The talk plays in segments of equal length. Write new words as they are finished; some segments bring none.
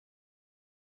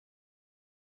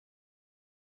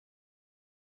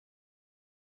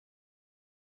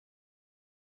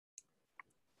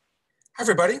Hi,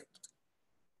 everybody.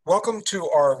 Welcome to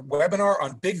our webinar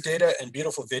on Big Data and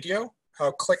Beautiful Video,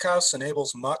 how ClickHouse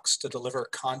enables MUX to deliver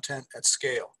content at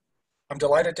scale. I'm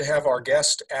delighted to have our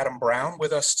guest, Adam Brown,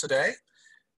 with us today.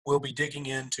 We'll be digging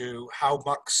into how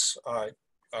MUX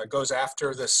goes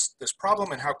after this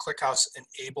problem and how ClickHouse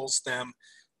enables them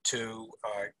to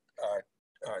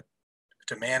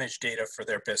manage data for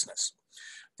their business.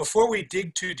 Before we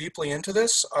dig too deeply into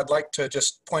this, I'd like to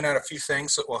just point out a few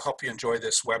things that will help you enjoy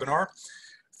this webinar.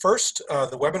 First,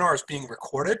 the webinar is being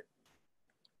recorded,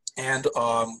 and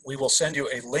we will send you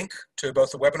a link to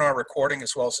both the webinar recording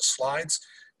as well as the slides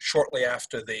shortly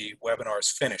after the webinar is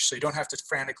finished. So you don't have to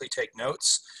frantically take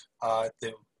notes.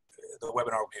 The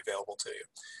webinar will be available to you.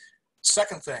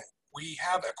 Second thing, we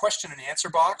have a question and answer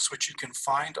box which you can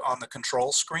find on the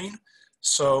control screen.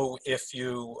 So if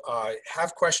you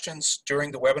have questions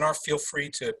during the webinar, feel free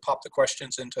to pop the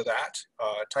questions into that,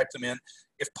 type them in.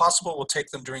 If possible, we'll take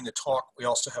them during the talk. We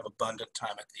also have abundant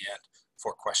time at the end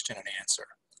for question and answer.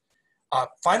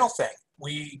 Final thing,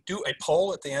 we do a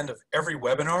poll at the end of every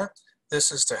webinar.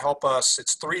 This is to help us,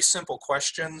 it's 3 simple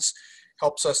questions,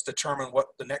 helps us determine what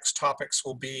the next topics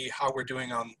will be, how we're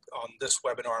doing on this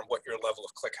webinar, and what your level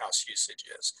of ClickHouse usage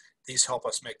is. These help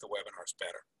us make the webinars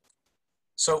better.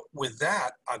 So with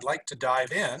that, I'd like to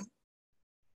dive in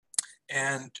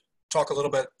and talk a little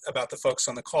bit about the folks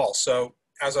on the call. So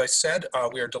as I said,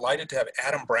 we are delighted to have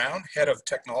Adam Brown, Head of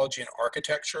Technology and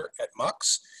Architecture at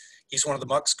MUX. He's one of the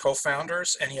MUX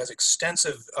co-founders, and he has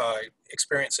extensive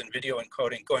experience in video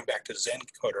encoding, going back to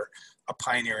ZenCoder, a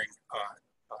pioneering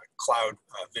cloud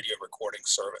video recording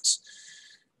service.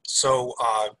 So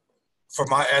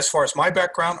as far as my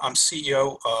background, I'm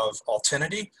CEO of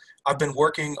Altinity. I've been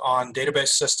working on database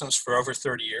systems for over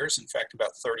 30 years, in fact,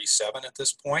 about 37 at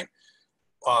this point,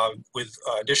 with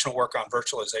additional work on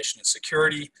virtualization and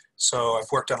security. So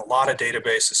I've worked on a lot of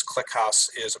databases. ClickHouse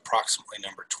is approximately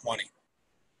number 20.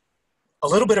 A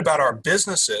little bit about our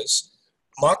businesses.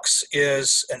 MUX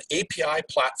is an API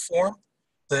platform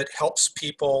that helps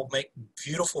people make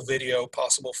beautiful video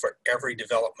possible for every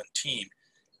development team.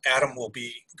 Adam will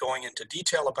be going into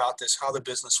detail about this, how the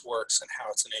business works and how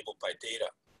it's enabled by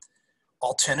data.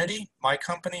 Altinity, my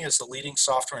company, is the leading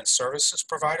software and services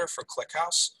provider for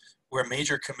ClickHouse. We're a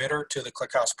major committer to the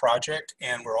ClickHouse project,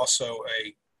 and we're also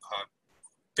a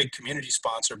big community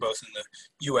sponsor both in the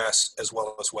US as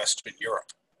well as Western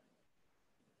Europe.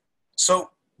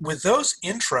 So with those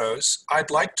intros,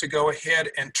 I'd like to go ahead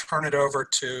and turn it over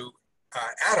to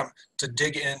Adam to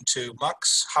dig into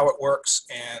MUX, how it works,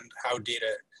 and how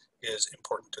data is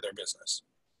important to their business.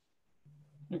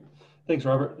 Thanks,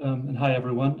 Robert, and hi,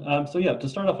 everyone. So yeah, to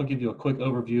start off, I'll give you a quick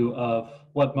overview of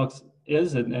what MUX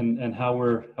is and how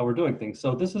we're doing things.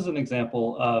 So this is an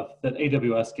example of that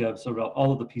AWS gives about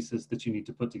all of the pieces that you need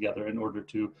to put together in order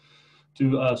to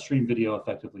stream video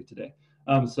effectively today.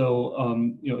 You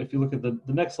know, if you look at the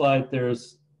next slide,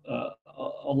 there's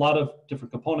a lot of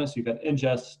different components. You've got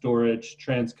ingest, storage,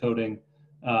 transcoding,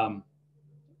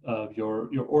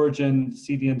 your origin,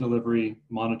 CDN delivery,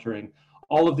 monitoring.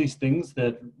 All of these things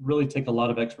that really take a lot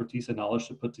of expertise and knowledge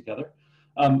to put together.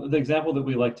 The example that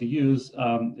we like to use,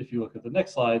 if you look at the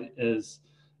next slide, is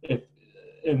if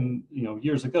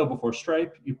years ago before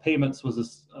Stripe, payments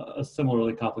was a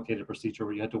similarly complicated procedure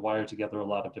where you had to wire together a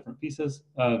lot of different pieces.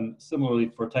 Similarly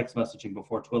for text messaging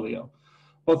before Twilio.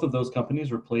 Both of those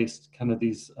companies replaced kind of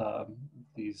these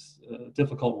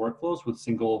difficult workflows with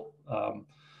single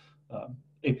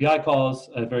API calls,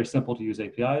 very simple to use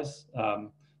APIs.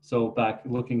 So back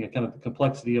looking at kind of the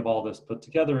complexity of all this put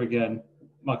together again,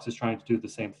 MUX is trying to do the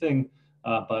same thing,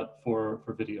 but for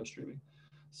video streaming.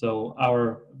 So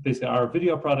basically our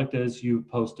video product is you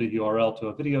post a URL to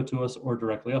a video to us or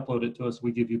directly upload it to us.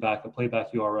 We give you back a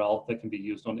playback URL that can be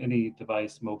used on any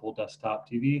device, mobile, desktop,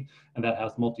 TV, and that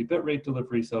has multi-bitrate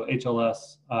delivery. So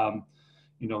HLS,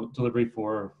 delivery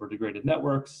for degraded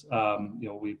networks.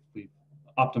 We've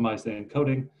optimized the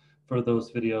encoding for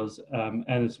those videos,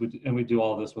 and we do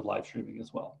all of this with live streaming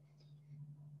as well.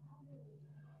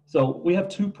 So we have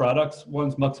 2 products.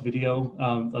 One's MUX Video,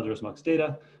 the other is MUX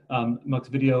Data. MUX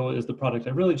Video is the product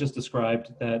I really just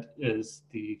described that is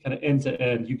the kind of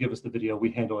end-to-end, you give us the video, we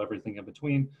handle everything in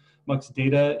between. MUX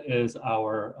Data is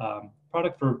our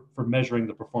product for measuring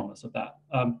the performance of that.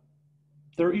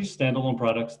 They're each standalone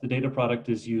products. The data product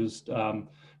is used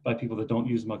by people that don't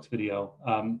use MUX Video.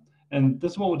 And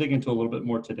this is what we'll dig into a little bit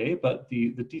more today, but the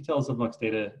details of MUX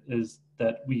Data is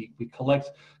that we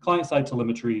collect client-side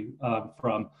telemetry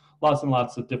from lots and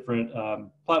lots of different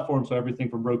platforms, so everything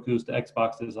from Roku's to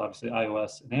Xboxes, obviously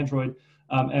iOS and Android,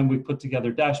 and we put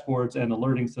together dashboards and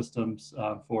alerting systems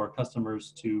for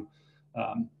customers to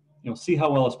see how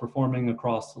well it's performing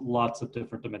across lots of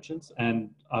different dimensions. And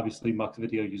obviously Mux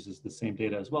Video uses the same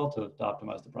data as well to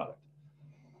optimize the product.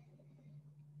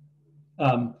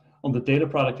 On the data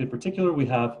product in particular, we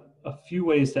have a few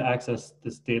ways to access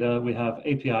this data. We have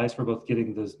APIs for both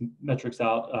getting those metrics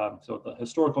out. So the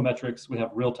historical metrics, we have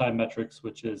real-time metrics,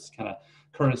 which is kind of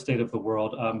current state of the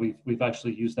world. We've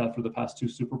actually used that for the past 2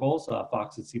 Super Bowls.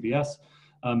 Fox and CBS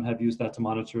have used that to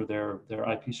monitor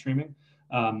their IP streaming.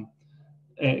 Kind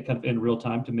of in real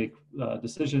time to make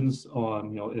decisions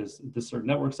on, is this certain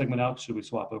network segment out? Should we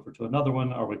swap over to another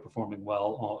one? Are we performing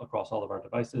well across all of our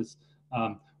devices?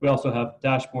 We also have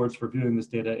dashboards for viewing this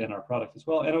data in our product as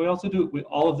well. And we also do,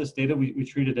 all of this data, we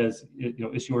treat it as,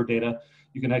 it's your data.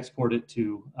 You can export it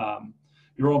to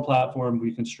your own platform.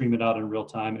 We can stream it out in real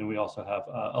time. And we also have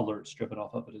alerts driven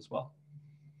off of it as well.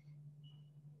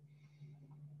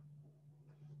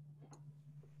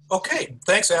 Okay,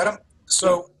 thanks, Adam.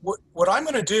 So what I'm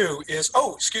going to do is,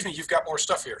 oh, excuse me, you've got more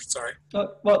stuff here. Sorry.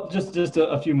 Well, just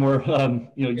a few more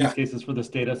use cases for this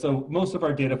data. So most of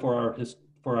our data for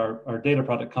our data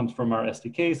product comes from our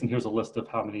SDKs, and here's a list of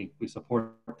how many we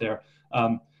support there.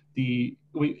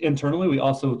 Internally, we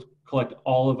also collect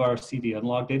all of our CDN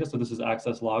log data. So this is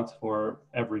access logs for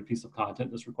every piece of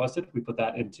content that's requested. We put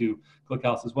that into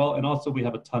ClickHouse as well, and also we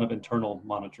have a ton of internal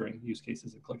monitoring use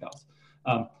cases in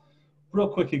ClickHouse. Real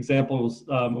quick examples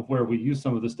of where we use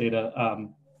some of this data.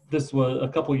 This was a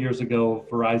couple years ago,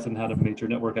 Verizon had a major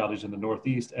network outage in the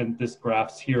Northeast, and this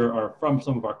graphs here are from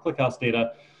some of our ClickHouse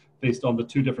data based on the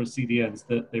 2 different CDNs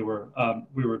that we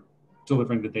were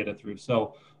delivering the data through.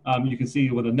 So you can see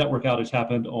when a network outage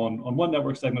happened on one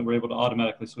network segment, we're able to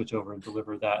automatically switch over and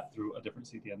deliver that through a different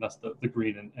CDN. That's the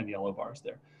green and yellow bars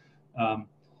there.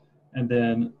 And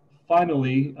then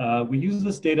finally, we use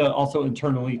this data also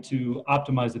internally to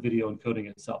optimize the video encoding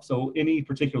itself. So any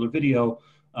particular video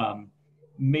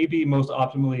may be most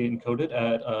optimally encoded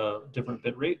at a different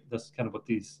bit rate. That's kind of what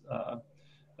these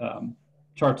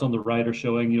charts on the right are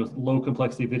showing. Low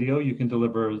complexity video, you can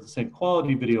deliver the same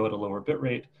quality video at a lower bit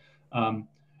rate.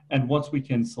 And once we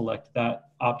can select that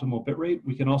optimal bit rate,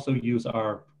 we can also use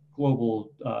our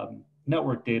global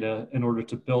network data in order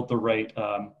to build the right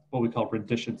what we call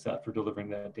rendition set for delivering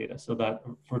that data. So that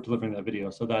for delivering that video.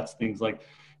 So that's things like,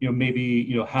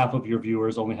 maybe half of your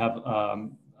viewers only have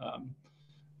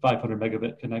 500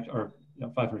 megabit connect or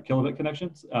 500 kilobit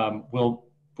connections. We'll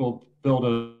build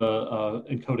a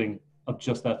encoding of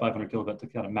just that 500 kilobit to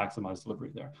kind of maximize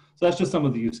delivery there. So that's just some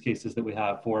of the use cases that we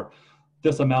have for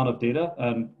this amount of data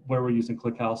and where we're using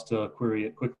ClickHouse to query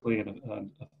it quickly and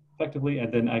effectively,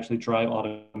 and then actually drive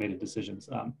automated decisions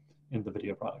in the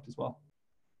video product as well.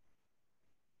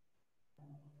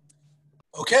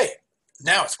 Okay,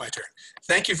 now it's my turn.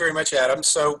 Thank you very much, Adam.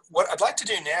 So what I'd like to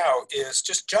do now is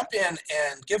just jump in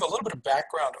and give a little bit of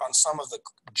background on some of the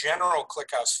general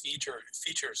ClickHouse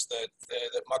features that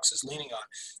Mux is leaning on.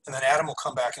 And then Adam will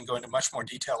come back and go into much more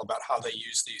detail about how they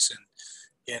use these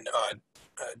in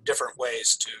different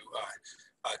ways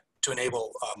to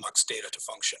enable Mux data to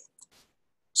function.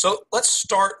 So let's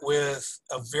start with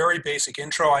a very basic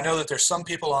intro. I know that there's some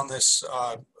people on this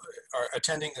are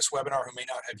attending this webinar who may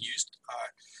not have used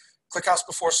ClickHouse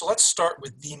before. So let's start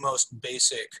with the most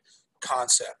basic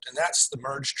concept, and that's the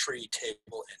merge tree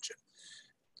table engine.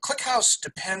 ClickHouse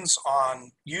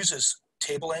uses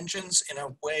table engines in a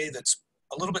way that's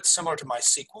a little bit similar to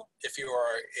MySQL. If you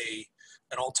are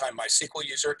an old-time MySQL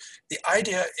user, the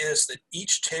idea is that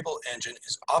each table engine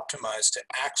is optimized to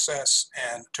access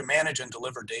and to manage and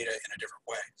deliver data in a different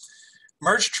way.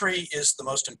 Merge tree is the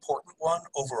most important one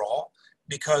overall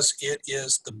because it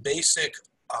is the basic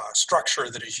structure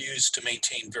that is used to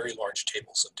maintain very large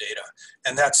tables of data.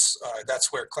 And that's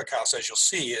where ClickHouse, as you'll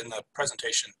see in the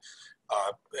presentation,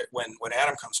 when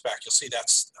Adam comes back, you'll see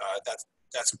that's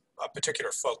a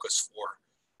particular focus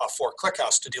for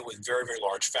ClickHouse to deal with very, very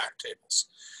large fact tables.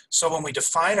 So when we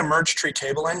define a merge tree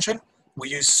table engine, we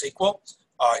use SQL,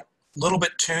 a little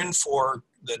bit tuned for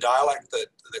the dialect that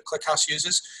ClickHouse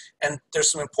uses. And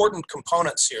there's some important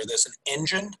components here. There's an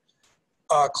engine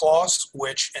clause,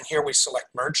 and here we select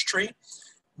merge tree.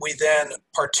 We then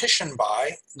partition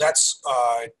by,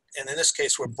 and in this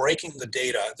case, we're breaking the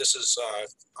data. This is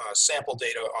sample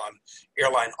data on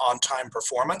airline on-time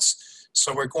performance.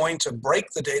 So we're going to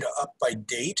break the data up by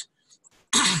date.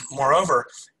 Moreover,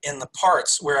 in the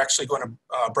parts, we're actually going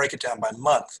to break it down by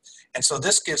month. And so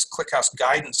this gives ClickHouse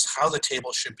guidance how the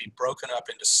table should be broken up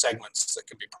into segments that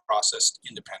can be processed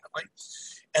independently.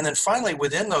 And then finally,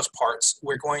 within those parts,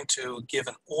 we're going to give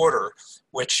an order,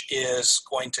 which is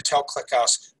going to tell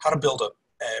ClickHouse how to build a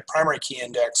primary key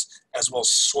index as well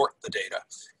as sort the data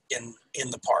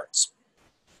in the parts.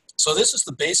 So this is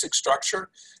the basic structure.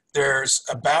 There's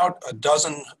about a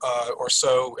dozen or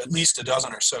so, at least a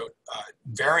dozen or so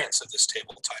variants of this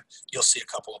table type. You'll see a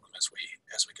couple of them as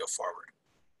we go forward.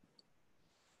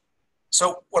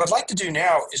 So what I'd like to do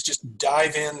now is just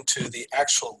dive into the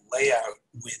actual layout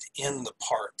within the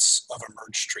parts of a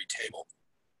merge tree table,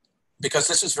 because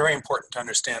this is very important to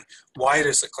understand why it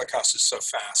is that ClickHouse is so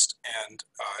fast,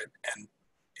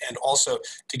 and also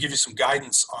to give you some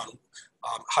guidance on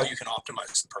how you can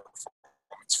optimize the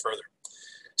performance further.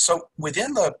 So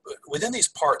within these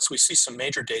parts, we see some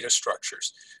major data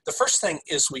structures. The first thing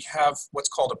is we have what's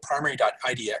called a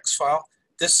primary.idx file.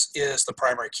 This is the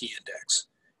primary key index.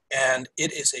 And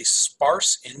it is a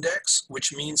sparse index,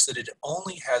 which means that it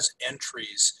only has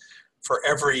entries for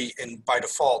by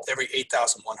default, every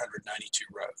 8,192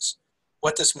 rows.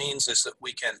 What this means is that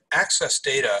we can access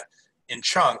data in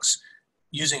chunks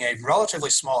using a relatively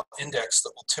small index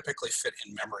that will typically fit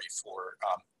in memory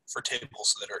for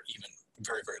tables that are even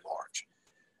very, very large.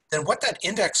 Then what that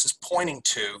index is pointing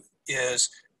to is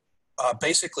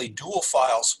basically dual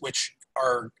files, which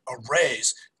are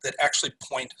arrays that actually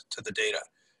point to the data.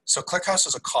 So ClickHouse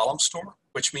is a column store,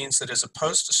 which means that as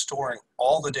opposed to storing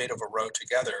all the data of a row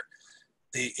together,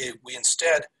 we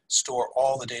instead store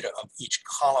all the data of each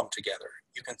column together.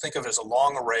 You can think of it as a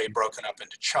long array broken up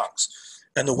into chunks.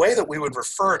 And the way that we would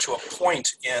refer to a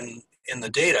point in the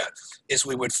data is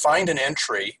we would find an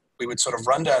entry, we would sort of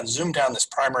zoom down this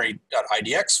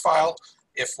primary.idx file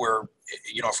if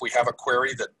we have a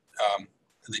query that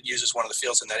uses one of the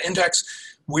fields in that index.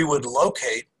 We would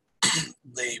locate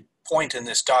the point in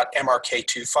this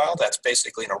 .mrk2 file. That's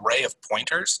basically an array of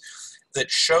pointers that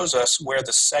shows us where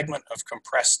the segment of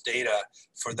compressed data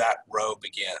for that row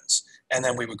begins. And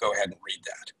then we would go ahead and read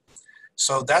that.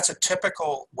 So that's a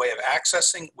typical way of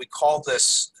accessing. We call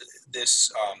this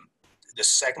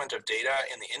segment of data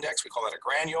in the index, we call that a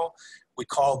granule. We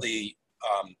call the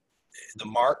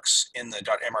marks in the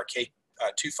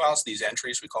 .mrk2 files, these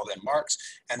entries, we call them marks,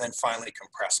 and then finally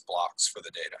compressed blocks for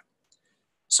the data.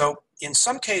 So in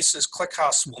some cases,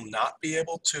 ClickHouse will not be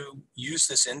able to use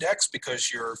this index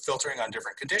because you're filtering on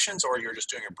different conditions or you're just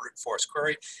doing a brute force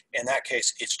query. In that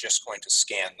case, it's just going to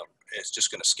scan them. It's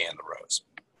just going to scan the rows.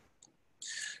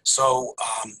 So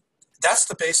that's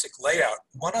the basic layout.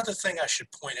 One other thing I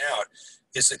should point out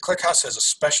is that ClickHouse has a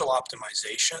special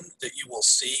optimization that you will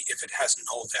see if it has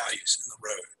null values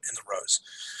in the rows.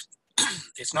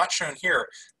 It's not shown here,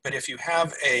 but if you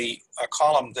have a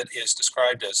column that is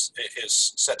described as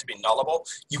is set to be nullable,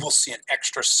 you will see an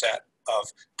extra set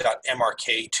of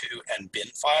 .mrk2 and bin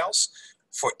files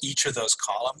for each of those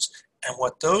columns. And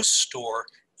what those store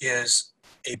is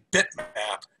a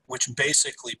bitmap, which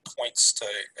basically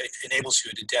enables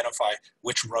you to identify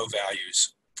which row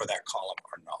values for that column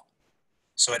are null.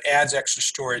 So it adds extra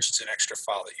storage. It's an extra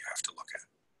file that you have to look at.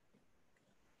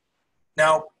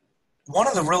 Now, one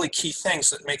of the really key things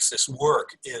that makes this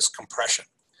work is compression.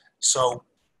 So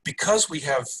because we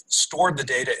have stored the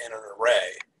data in an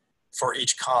array for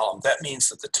each column, that means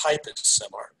that the type is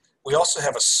similar. We also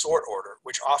have a sort order,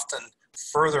 which often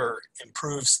further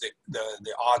improves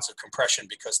the odds of compression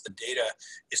because the data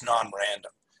is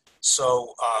non-random.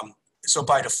 So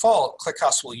by default,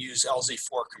 ClickHouse will use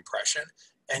LZ4 compression,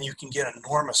 and you can get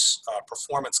enormous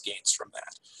performance gains from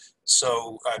that.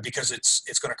 So because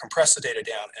it's going to compress the data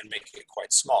down and make it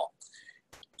quite small.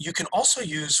 You can also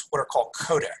use what are called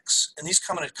codecs, and these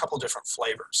come in a couple different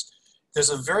flavors.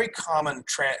 There's a very common,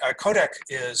 codec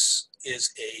is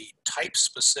a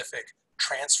type-specific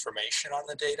transformation on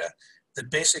the data that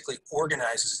basically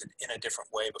organizes it in a different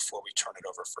way before we turn it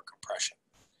over for compression.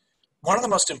 One of the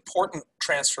most important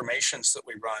transformations that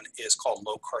we run is called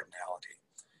low cardinality.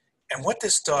 And what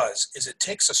this does is it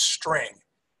takes a string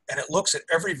and it looks at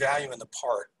every value in the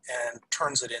part and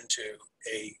turns it into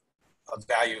a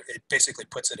value. It basically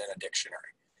puts it in a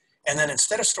dictionary. And then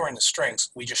instead of storing the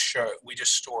strings, we just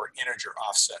store integer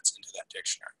offsets into that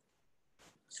dictionary.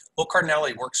 Low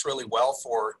cardinality works really well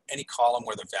for any column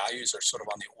where the values are sort of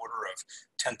on the order of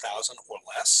 10,000 or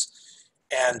less.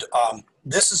 And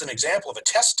this is an example of a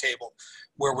test table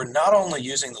where we're not only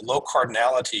using the low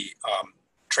cardinality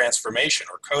transformation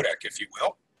or codec, if you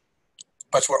will,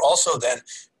 but we're also then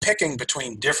picking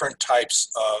between different types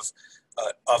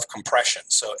of compression.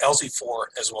 So LZ4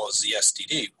 as well as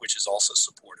ZSDD, which is also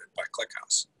supported by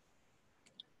ClickHouse.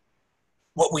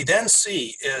 What we then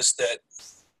see is that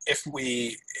if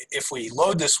we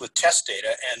load this with test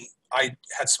data, and I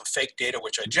had some fake data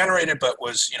which I generated, but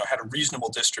had a reasonable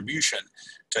distribution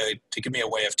to give me a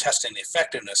way of testing the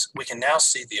effectiveness, we can now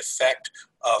see the effect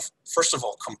of, first of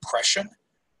all, compression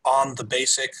on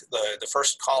the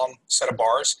first column set of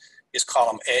bars, is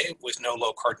column A with no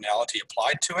low cardinality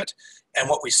applied to it. And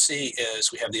what we see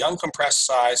is we have the uncompressed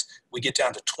size. We get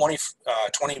down to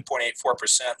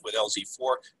 20.84% with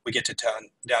LZ4. We get to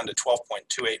down to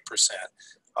 12.28%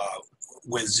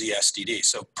 with ZSDD.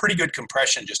 So pretty good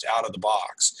compression just out of the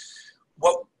box.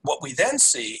 What we then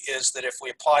see is that if we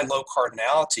apply low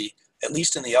cardinality, at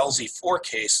least in the LZ4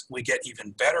 case, we get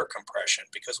even better compression,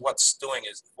 because what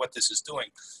this is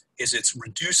doing is it's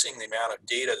reducing the amount of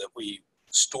data that we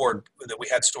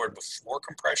had stored before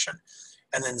compression.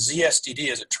 And then ZSDD,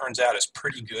 as it turns out, is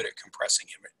pretty good at compressing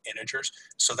integers.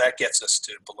 So that gets us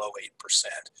to below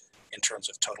 8% in terms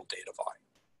of total data volume.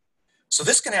 So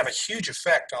this can have a huge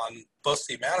effect on both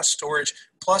the amount of storage,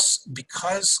 plus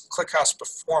because ClickHouse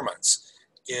performance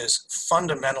is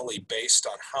fundamentally based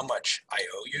on how much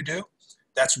I/O you do.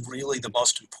 That's really the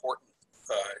most important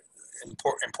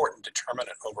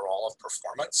determinant overall of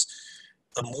performance.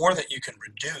 The more that you can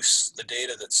reduce the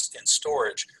data that's in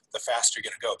storage, the faster you're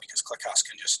going to go, because ClickHouse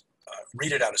can just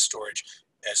read it out of storage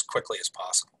as quickly as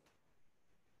possible.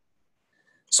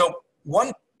 So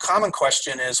one common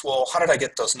question is, well, how did I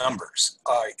get those numbers?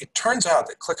 It turns out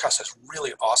that ClickHouse has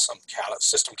really awesome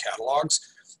system catalogs.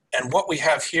 And what we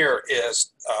have here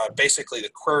is basically the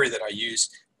query that I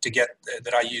used to get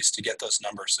those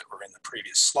numbers that were in the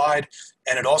previous slide.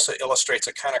 And it also illustrates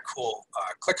a kind of cool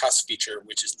ClickHouse feature,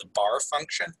 which is the bar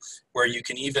function, where you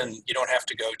don't have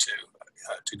to go to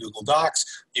Google Docs.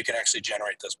 You can actually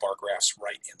generate those bar graphs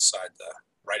right inside the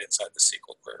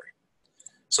SQL query.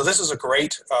 So this is a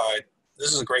great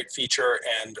feature,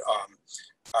 and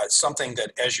something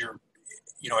that as you're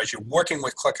working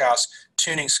with ClickHouse,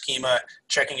 tuning schema,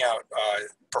 checking out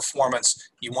performance,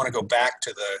 you want to go back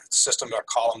to the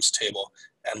system.columns table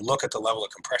and look at the level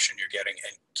of compression you're getting,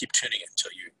 and keep tuning it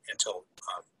until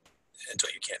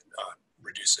you can't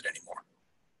reduce it anymore.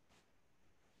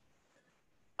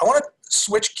 I want to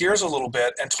switch gears a little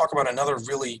bit and talk about another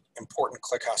really important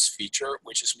ClickHouse feature,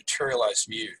 which is materialized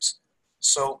views.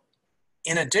 So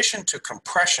in addition to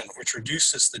compression, which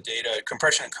reduces the data,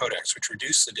 compression and codecs, which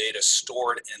reduce the data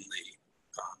stored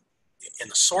in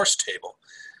the source table,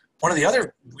 one of the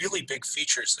other really big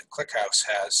features that ClickHouse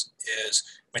has is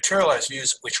materialized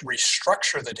views, which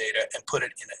restructure the data and put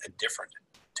it in a different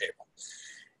table.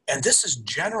 And this is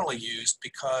generally used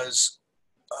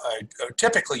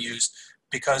typically used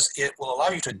because it will allow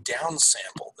you to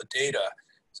downsample the data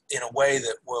in a way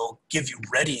that will give you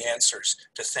ready answers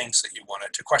to things that you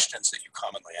wanted, to questions that you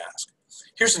commonly ask.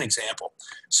 Here's an example.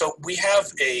 So we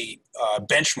have a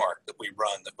benchmark that we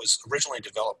run that was originally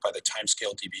developed by the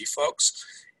Timescale DB folks.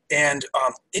 And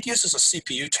it uses a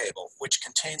CPU table, which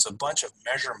contains a bunch of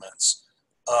measurements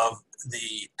of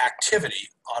the activity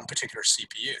on particular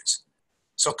CPUs.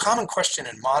 So a common question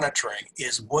in monitoring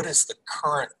is, what is the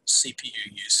current CPU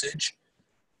usage?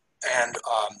 And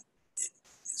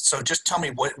so just tell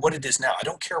me what it is now. I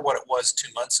don't care what it was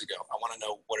 2 months ago. I want to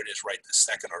know what it is right this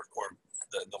second, or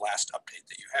the last update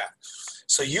that you have.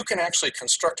 So you can actually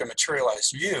construct a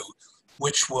materialized view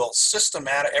which will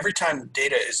every time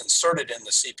data is inserted in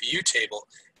the CPU table,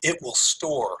 it will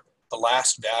store the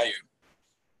last value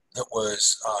that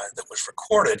was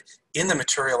recorded in the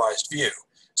materialized view.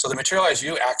 So the materialized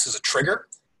view acts as a trigger.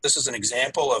 This is an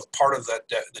example of part of the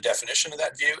definition of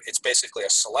that view. It's basically a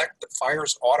select that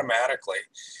fires automatically.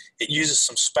 It uses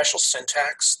some special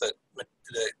syntax that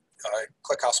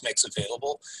ClickHouse makes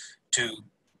available to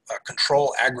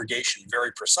control aggregation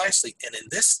very precisely. And in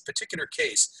this particular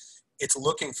case, it's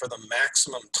looking for the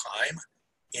maximum time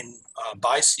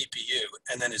by CPU,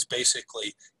 and then is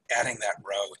basically adding that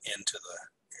row into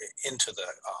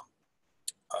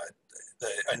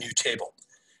a new table.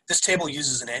 This table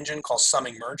uses an engine called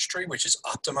summing merge tree, which is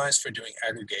optimized for doing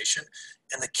aggregation.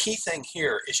 And the key thing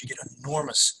here is you get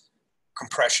enormous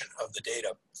compression of the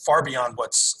data, far beyond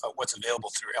what's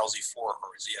available through LZ4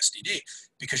 or ZSDD,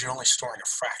 because you're only storing a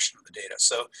fraction of the data.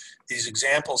 So these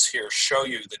examples here show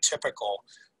you the typical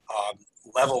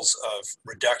levels of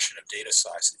reduction of data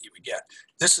size that you would get.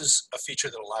 This is a feature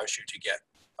that allows you to get,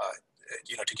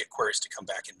 to get queries to come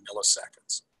back in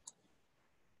milliseconds.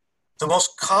 The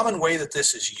most common way that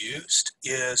this is used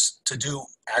is to do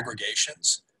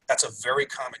aggregations. That's a very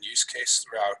common use case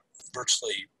throughout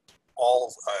virtually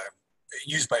all,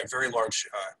 used by a very large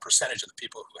percentage of the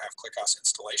people who have ClickHouse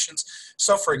installations.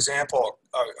 So for example,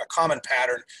 a common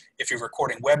pattern, if you're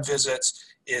recording web visits,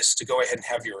 is to go ahead and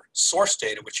have your source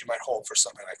data, which you might hold for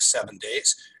something like 7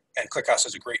 days. And ClickHouse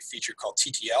has a great feature called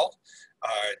TTL,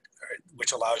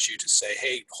 which allows you to say,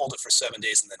 hey, hold it for 7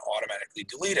 days and then automatically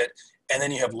delete it. And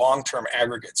then you have long-term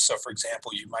aggregates. So for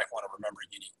example, you might want to remember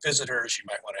unique visitors. You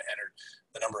might want to enter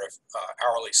the number of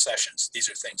hourly sessions. These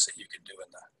are things that you can do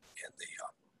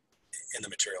in the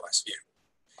materialized view.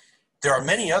 There are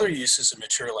many other uses of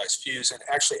materialized views, and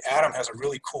actually Adam has a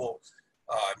really cool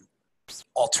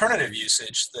alternative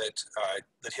usage that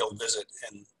he'll visit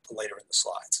later in the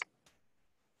slides.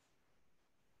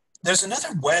 There's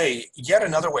yet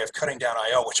another way of cutting down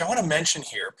I/O, which I want to mention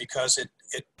here because it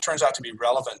turns out to be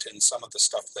relevant in some of the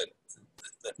stuff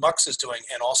that Mux is doing,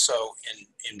 and also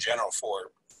in general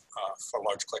for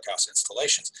large ClickHouse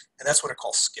installations, and that's what it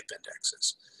calls skip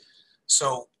indexes.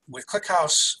 So with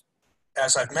ClickHouse,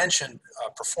 as I've mentioned,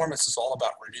 performance is all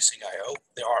about reducing I/O.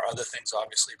 There are other things,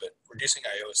 obviously, but reducing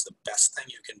I/O is the best thing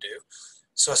you can do.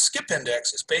 So a skip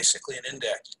index is basically an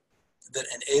index that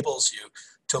enables you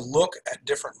to look at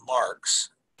different marks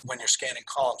when you're scanning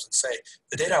columns and say,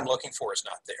 the data I'm looking for is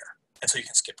not there. And so you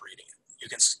can skip reading it. You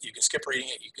can skip reading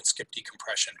it, you can skip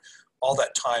decompression. All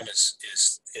that time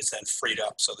is then freed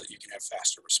up so that you can have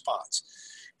faster response.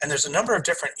 And there's a number of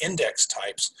different index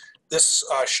types. This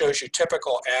shows you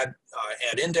typical add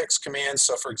index commands.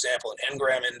 So for example, an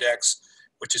n-gram index,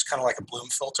 which is kind of like a Bloom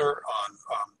filter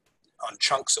on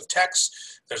chunks of text.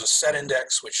 There's a set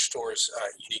index, which stores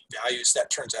unique values. That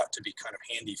turns out to be kind of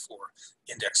handy for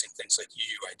indexing things like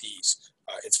UUIDs.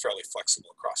 It's fairly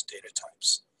flexible across data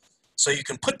types. So you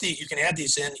can add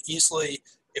these in easily.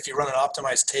 If you run an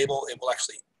optimized table, it will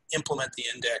actually implement the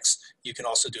index. You can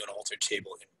also do an alter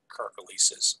table in current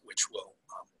releases, which will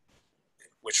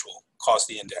cause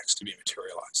the index to be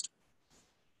materialized.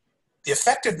 The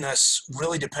effectiveness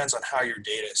really depends on how your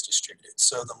data is distributed.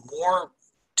 So the more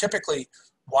typically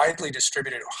widely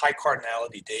distributed high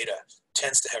cardinality data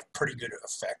tends to have pretty good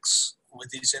effects with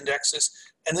these indexes.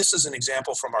 And this is an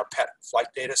example from our pet flight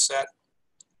data set,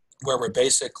 where we're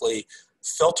basically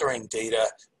filtering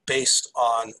data based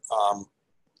on,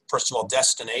 first of all,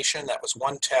 destination. That was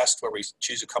one test where we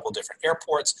choose a couple different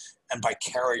airports, and by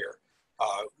carrier,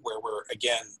 where we're,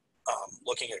 again,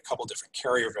 looking at a couple different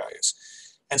carrier values.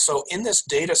 And so in this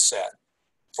data set,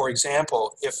 for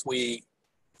example, if we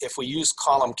use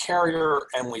column carrier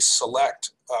and we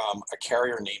select a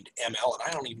carrier named ML, and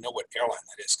I don't even know what airline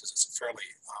that is because it's a fairly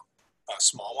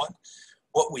small one,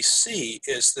 what we see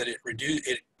is that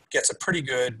it gets a pretty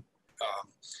good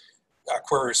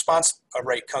query response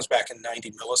rate, comes back in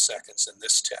 90 milliseconds in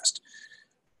this test.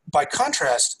 By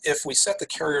contrast, if we set the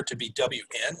carrier to be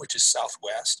WN, which is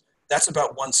Southwest, that's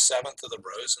about 1/7 of the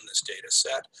rows in this data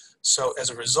set. So as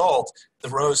a result, the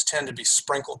rows tend to be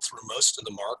sprinkled through most of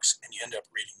the marks, and you end up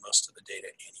reading most of the data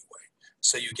anyway.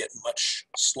 So you get much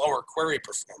slower query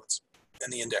performance,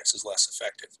 and the index is less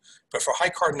effective. But for high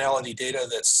cardinality data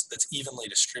that's evenly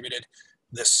distributed,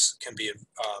 this can be,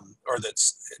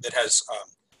 that has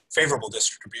favorable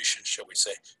distribution, shall we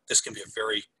say, this can be a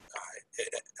very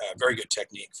good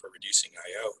technique for reducing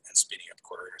I/O and speeding up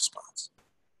query response.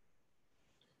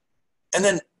 And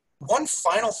then one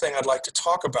final thing I'd like to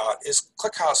talk about is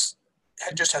ClickHouse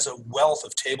just has a wealth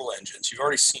of table engines. You've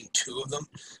already seen 2 of them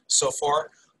so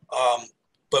far.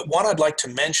 But one I'd like to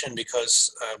mention,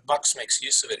 because Mux makes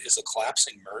use of it, is a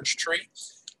collapsing merge tree.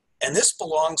 And this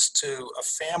belongs to a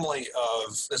family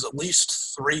of, there's at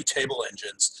least 3 table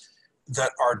engines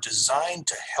that are designed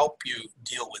to help you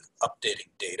deal with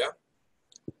updating data.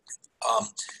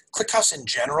 ClickHouse in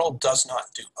general does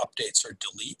not do updates or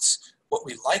deletes. What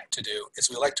we like to do is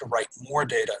we like to write more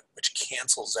data which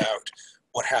cancels out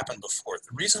what happened before.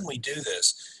 The reason we do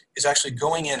this is actually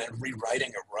going in and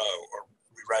rewriting a row, or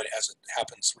as it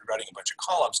happens, rewriting a bunch of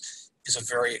columns, is a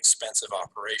very expensive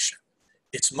operation.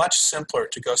 It's much simpler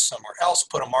to go somewhere else,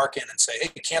 put a mark in and say, hey,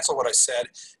 cancel what I said,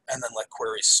 and then let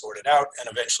queries sort it out, and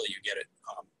eventually you get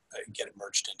it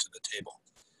merged into the table.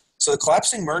 So the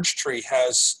collapsing merge tree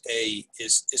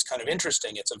is kind of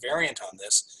interesting. It's a variant on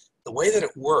this. The way that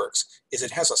it works is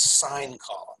it has a sign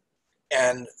column.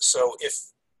 And so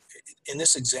if, in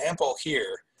this example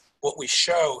here, what we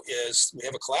show is we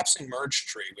have a collapsing merge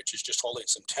tree, which is just holding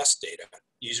some test data,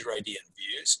 user ID and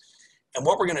views. And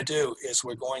what we're going to do is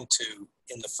we're going to,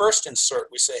 in the first insert,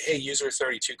 we say, hey, user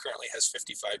 32 currently has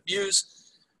 55 views.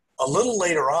 A little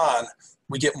later on,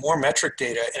 we get more metric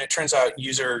data, and it turns out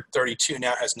user 32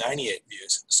 now has 98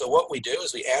 views. So what we do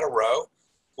is we add a row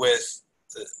with,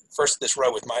 first this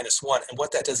row with -1, and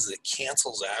what that does is it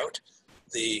cancels out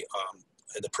the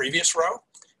previous row,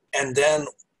 and then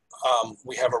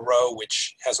we have a row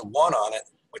which has a 1 on it,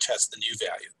 which has the new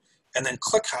value. And then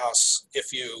ClickHouse,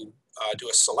 if you do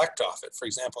a select off it, for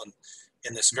example,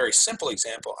 in this very simple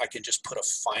example, I can just put a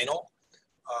final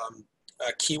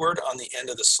keyword on the end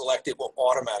of the select. It will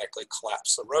automatically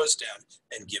collapse the rows down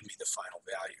and give me the final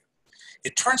value.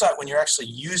 It turns out when you're actually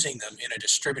using them in a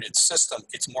distributed system,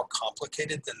 it's more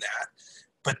complicated than that.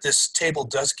 But this table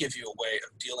does give you a way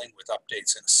of dealing with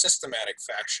updates in a systematic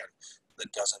fashion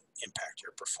that doesn't impact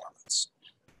your performance.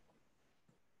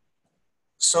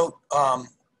 So,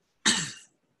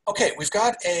 okay, we've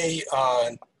got a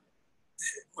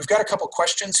couple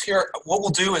questions here. What we'll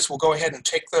do is we'll go ahead and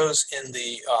take those in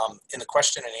the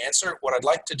question and answer. What I'd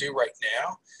like to do right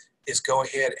now is go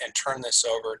ahead and turn this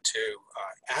over to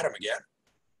Adam again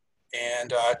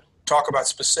and talk about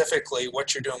specifically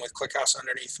what you're doing with ClickHouse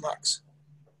underneath Mux.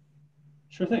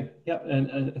 Sure thing. Yeah,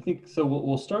 and I think so.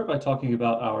 We'll start by talking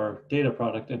about our data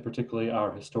product and particularly our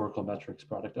historical metrics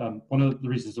product. One of the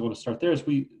reasons I want to start there is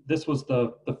this was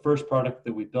the first product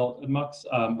that we built in Mux.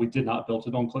 We did not build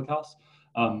it on ClickHouse,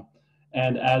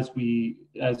 and as we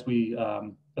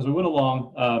went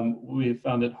along, we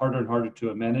found it harder and harder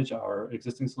to manage our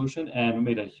existing solution, and we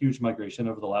made a huge migration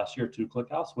over the last year to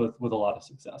ClickHouse with a lot of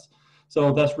success.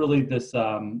 So that's really this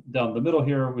down the middle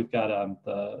here. We've got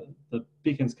the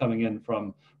beacons coming in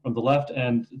from the left,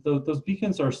 and those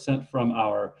beacons are sent from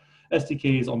our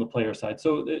SDKs on the player side.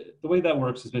 So the way that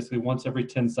works is basically once every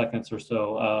 10 seconds or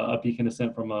so, a beacon is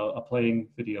sent from a playing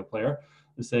video player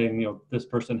saying, this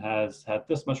person has had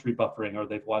this much rebuffering, or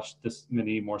they've watched this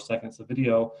many more seconds of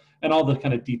video, and all the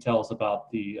kind of details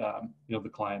about the the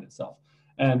client itself.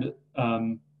 And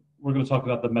we're going to talk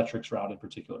about the metrics route in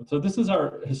particular. So this is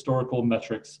our historical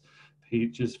metrics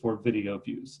pages for video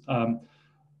views.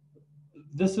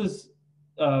 This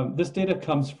data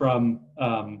comes from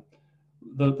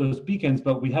those beacons,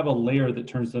 but we have a layer that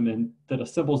turns them in, that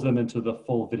assembles them into the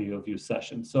full video view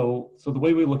session. So the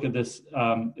way we look at this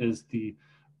is the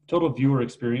total viewer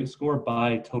experience score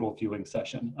by total viewing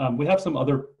session. We have some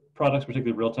other products,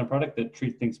 particularly real-time product, that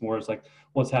treat things more as like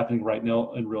what's happening right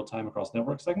now in real time across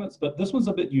network segments. But this one's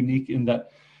a bit unique in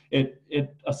that it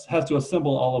has to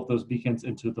assemble all of those beacons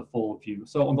into the full view.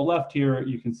 So on the left here,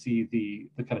 you can see the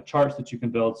kind of charts that you can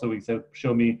build. So we can say,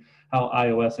 show me how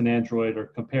iOS and Android are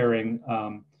comparing,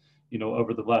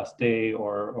 over the last day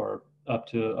or up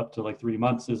to like 3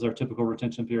 months is our typical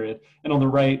retention period. And on the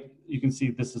right, you can see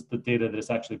this is the data that it's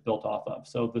actually built off of.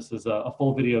 So this is a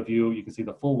full video view. You can see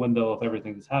the full window of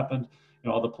everything that's happened,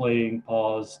 all the playing,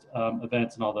 paused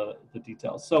events, and all the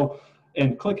details. So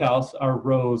in ClickHouse, our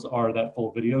rows are that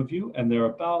full video view, and they're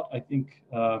about, I think,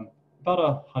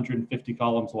 about 150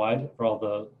 columns wide for all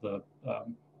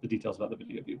the details about the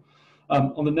video view.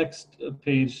 On the next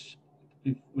page,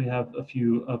 we have a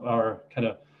few of our kind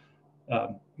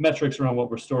of metrics around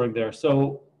what we're storing there.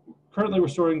 So currently we're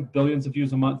storing billions of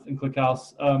views a month in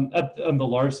ClickHouse. On the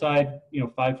large side,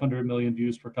 500 million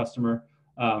views per customer,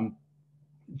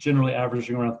 generally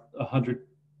averaging around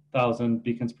 100,000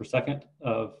 beacons per second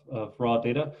of raw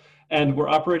data. And we're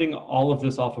operating all of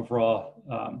this off of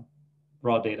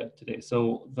raw data today.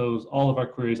 So all of our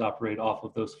queries operate off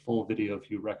of those full video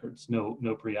view records, no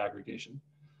pre-aggregation.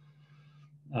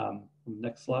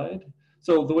 Next slide.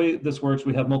 So the way this works,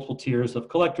 we have multiple tiers of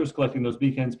collectors collecting those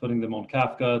beacons, putting them on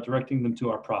Kafka, directing them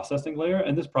to our processing layer.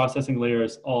 And this processing layer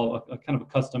is all a kind of a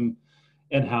custom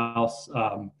in-house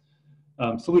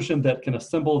solution that can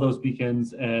assemble those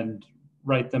beacons and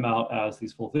write them out as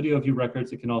these full video view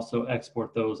records. It can also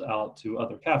export those out to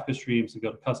other Kafka streams and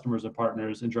go to customers and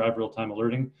partners and drive real-time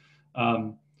alerting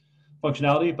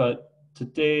functionality. But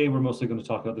today, we're mostly going to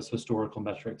talk about this historical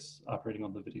metrics operating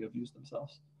on the video views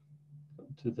themselves.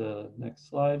 To the next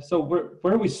slide. So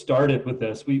where we started with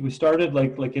this, we started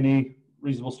like any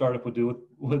reasonable startup would do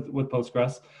with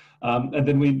Postgres, and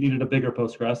then we needed a bigger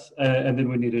Postgres, and then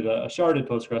we needed a sharded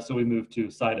Postgres, so we moved to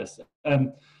Citus,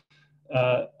 and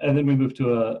then we moved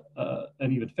to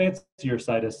an even fancier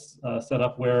Citus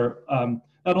setup where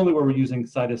not only were we using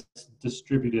Citus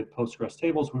distributed Postgres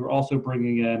tables, we were also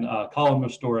bringing in columnar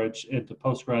storage into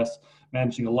Postgres,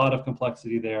 managing a lot of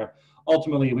complexity there.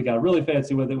 Ultimately, we got really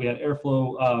fancy with it. We had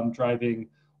Airflow driving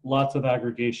lots of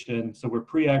aggregation. So we're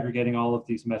pre-aggregating all of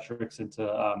these metrics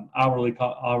into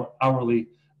hourly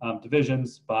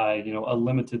divisions by a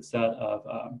limited set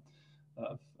of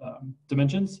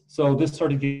dimensions. So this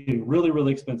started getting really,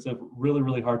 really expensive, really,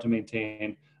 really hard to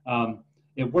maintain.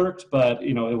 It worked, but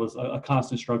it was a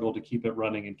constant struggle to keep it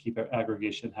running and keep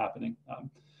aggregation happening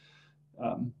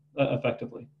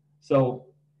effectively. So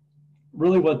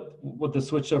really what the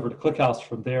switch over to ClickHouse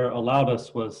from there allowed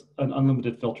us was an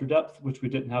unlimited filter depth, which we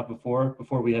didn't have before.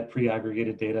 Before we had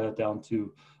pre-aggregated data down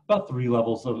to about 3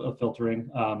 levels of filtering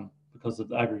because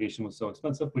the aggregation was so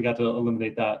expensive. We got to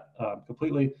eliminate that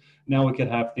completely. Now we could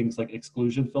have things like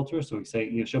exclusion filters. So we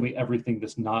say, show me everything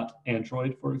that's not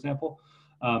Android, for example.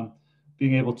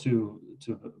 Being able to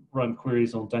run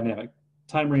queries on dynamic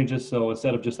time ranges. So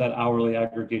instead of just that hourly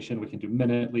aggregation, we can do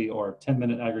minutely or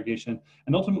 10-minute aggregation,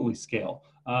 and ultimately scale.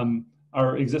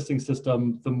 Our existing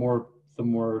system, the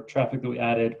more traffic that we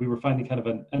added, we were finding kind of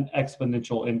an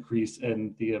exponential increase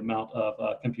in the amount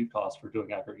of compute costs for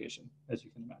doing aggregation, as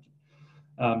you can imagine.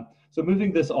 So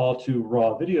moving this all to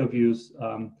raw video views,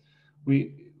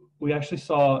 we actually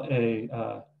saw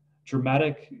a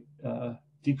dramatic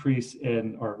decrease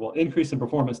in, increase in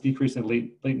performance, decrease in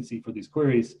latency for these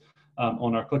queries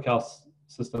on our ClickHouse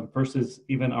system versus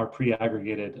even our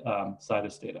pre-aggregated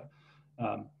Citus data.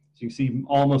 So you see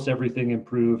almost everything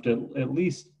improved, at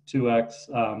least 2x,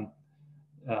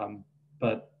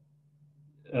 but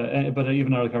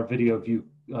even our video view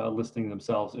listing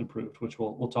themselves improved, which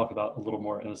we'll talk about a little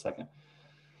more in a second.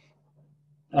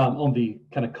 On the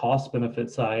kind of cost benefit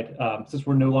side, since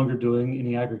we're no longer doing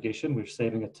any aggregation, we're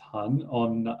saving a ton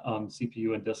on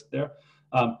CPU and disk there.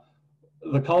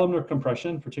 The columnar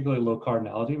compression, particularly low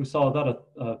cardinality, we saw about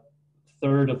a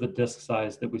third of the disk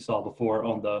size that we saw before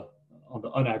on the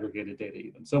unaggregated data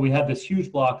even. So we had this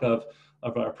huge block of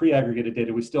our pre-aggregated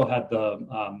data. We still had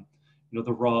the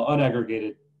the raw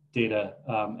unaggregated data,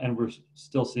 and we're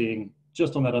still seeing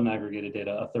just on that unaggregated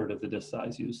data a third of the disk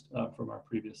size used from our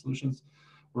previous solutions.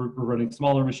 We're running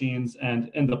smaller machines, and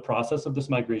in the process of this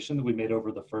migration that we made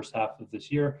over the first half of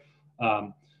this year,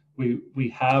 we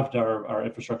halved our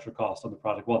infrastructure cost on the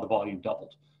product while the volume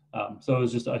doubled. So it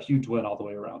was just a huge win all the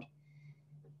way around.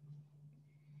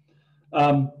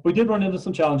 We did run into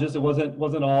some challenges. It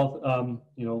wasn't all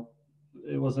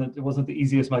it wasn't the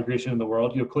easiest migration in the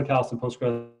world. ClickHouse and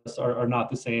Postgres are not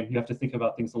the same. You have to think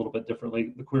about things a little bit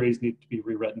differently. The queries need to be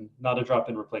rewritten, not a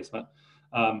drop-in replacement.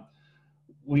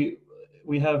 We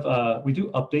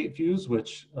do update views,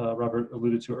 which Robert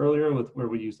alluded to earlier, where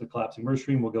we use the collapsing merge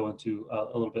stream. We'll go into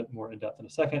a little bit more in depth in a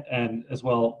second. And as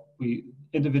well,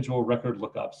 individual record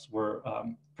lookups were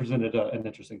presented an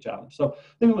interesting challenge. So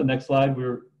I think on the next slide,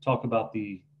 we'll talk about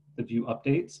the view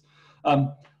updates.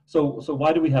 So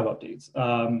why do we have updates?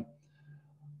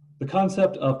 The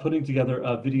concept of putting together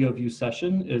a video view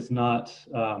session is not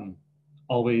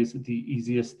always the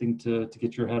easiest thing to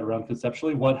get your head around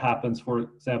conceptually. What happens, for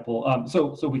example,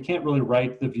 so we can't really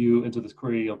write the view into this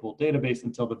queryable database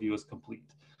until the view is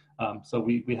complete. So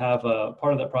we have a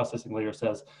part of that processing layer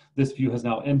says this view has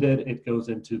now ended. It goes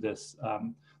into this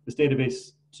this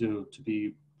database to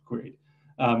be queried.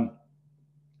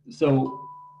 So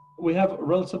we have a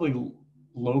relatively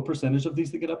low percentage of these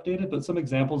that get updated, but some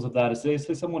examples of that is say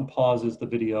someone pauses the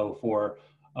video for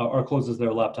or closes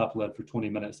their laptop lid for 20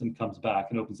 minutes and comes back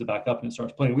and opens it back up and it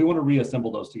starts playing. We want to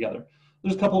reassemble those together.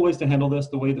 There's a couple of ways to handle this.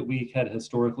 The way that we had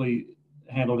historically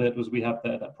handled it was we have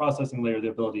that processing layer, the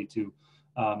ability to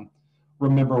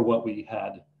remember what we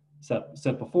had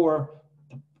set before,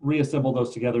 reassemble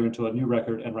those together into a new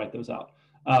record and write those out.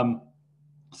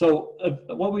 So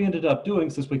what we ended up doing,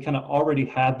 since we kind of already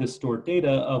had this stored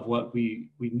data of what we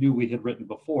knew we had written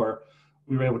before,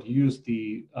 we were able to use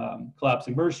the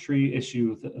collapsing merge tree,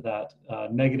 issue that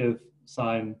negative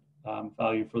sign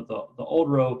value for the old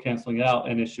row, canceling it out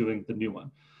and issuing the new one.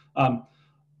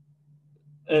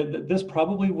 This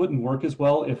probably wouldn't work as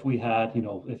well if we had,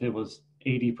 if it was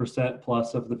 80%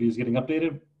 plus of the views getting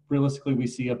updated. Realistically, we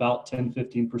see about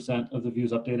 10–15% of the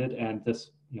views updated, and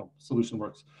this solution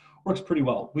works pretty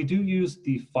well. We do use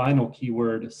the final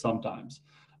keyword sometimes.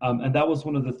 And that was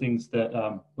one of the things that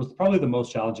was probably the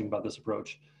most challenging about this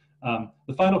approach.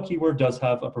 The final keyword does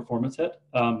have a performance hit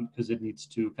because it needs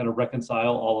to kind of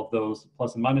reconcile all of those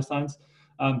plus and minus signs.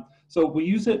 So we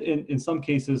use it in some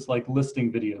cases like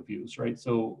listing video views, right?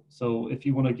 So if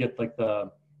you want to get like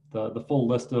the full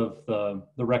list of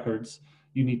the records,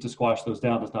 you need to squash those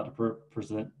down as not to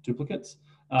present duplicates.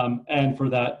 And for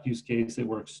that use case, it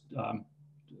works.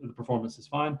 The performance is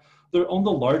fine. They're on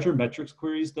the larger metrics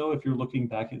queries, though, if you're looking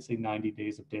back at, say, 90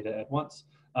 days of data at once,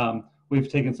 we've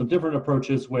taken some different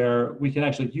approaches where we can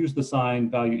actually use the sign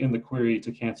value in the query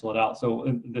to cancel it out. So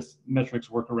in this metrics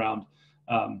workaround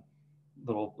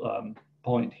little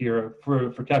point here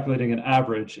for calculating an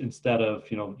average instead of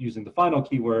using the final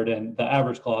keyword and the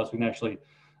average clause, we can actually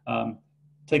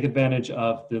take advantage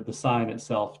of the sign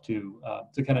itself to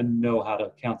kind of know how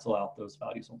to cancel out those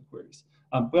values on the queries.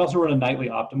 We also run a nightly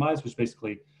optimize, which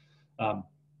basically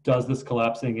does this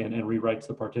collapsing and rewrites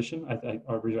the partition,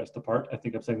 or rewrites the part. I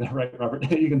think I'm saying that right,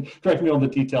 Robert. You can correct me on the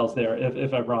details there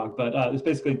if I'm wrong, but it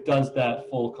basically does that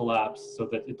full collapse so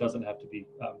that it doesn't have to be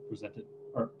presented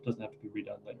or doesn't have to be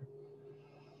redone later.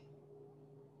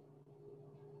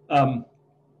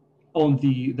 on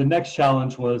the next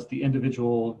challenge was the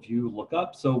individual view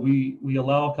lookup. So we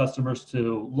allow customers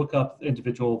to look up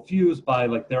individual views by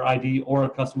like their ID or a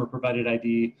customer provided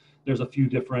ID. There's a few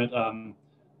different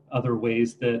other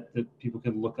ways that people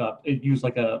can look up. It use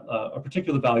like a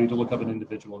particular value to look up an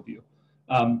individual view.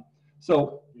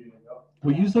 So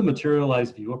we use the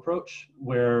materialized view approach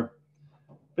where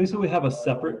basically we have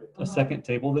a second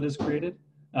table that is created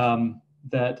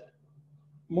that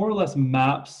more or less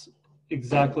maps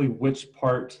exactly which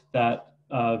part that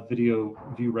video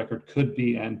view record could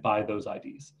be and by those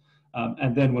IDs.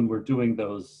 And then when we're doing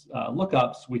those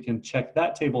lookups, we can check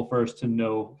that table first to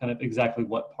know kind of exactly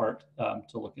what part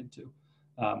to look into.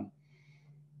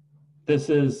 This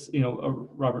is,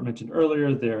 Robert mentioned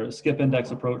earlier, their skip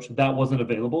index approach. That wasn't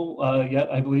available yet,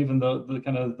 I believe, in the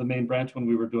kind of the main branch when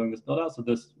we were doing this build out. So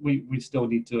this, we still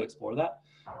need to explore that.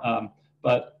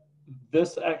 But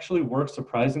this actually works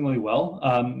surprisingly well.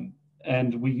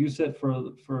 And we use it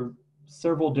for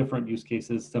several different use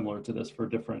cases similar to this for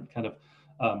different kind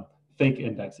of fake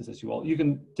indexes, as you will. You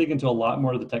can dig into a lot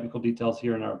more of the technical details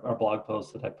here in our blog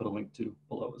post that I put a link to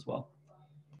below as well.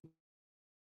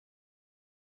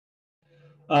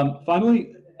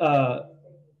 Finally,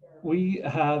 we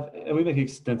make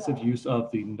extensive use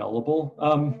of the nullable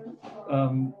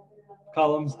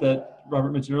columns that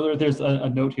Robert mentioned earlier. There's a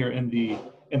note here in the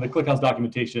ClickHouse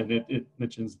documentation. It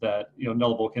mentions that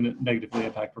nullable can negatively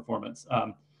impact performance.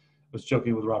 I was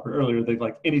joking with Robert earlier that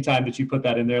like anytime that you put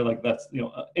that in there, like that's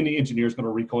any engineer is going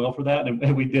to recoil for that,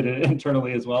 and we did it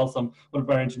internally as well. One of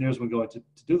our engineers when going to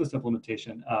do this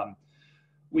implementation,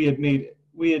 we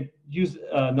had used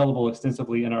nullable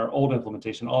extensively in our old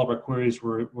implementation. All of our queries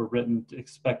were written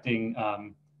expecting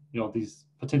these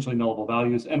potentially nullable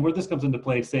values. And where this comes into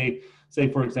play, say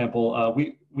for example,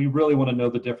 we really want to know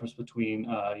the difference between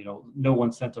no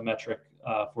one sent a metric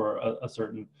for a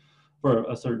certain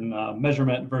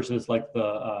measurement versus like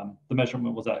the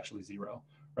measurement was actually 0,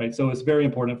 right? So it's very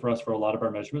important for us for a lot of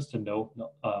our measurements to know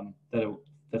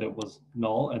that it was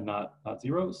null and not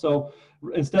 0. So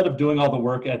instead of doing all the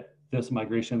work at this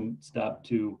migration step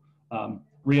to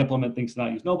re-implement things to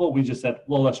not use nullable, we just said,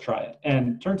 well, let's try it.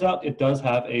 And turns out it does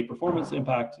have a performance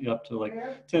impact up to like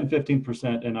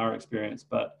 10–15% in our experience,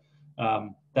 but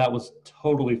that was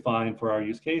totally fine for our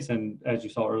use case. And as you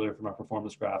saw earlier from our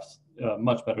performance graphs,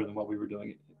 much better than what we were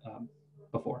doing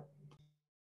before.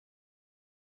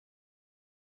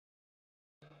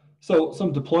 So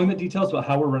some deployment details about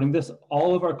how we're running this.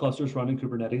 All of our clusters run in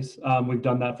Kubernetes. We've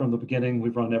done that from the beginning.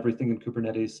 We've run everything in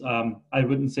Kubernetes. I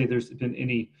wouldn't say there's been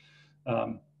any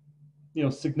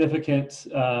significant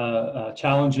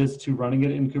challenges to running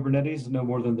it in Kubernetes, no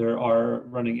more than there are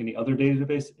running any other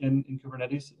database in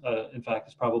Kubernetes. In fact,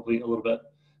 it's probably a little bit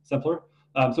simpler.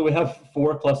 So we have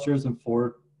 4 clusters and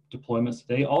 4 deployments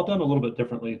today, all done a little bit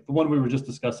differently. The one we were just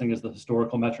discussing is the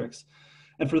historical metrics.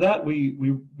 And for that, we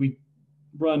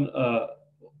run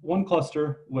one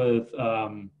cluster with,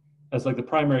 as like the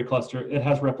primary cluster. It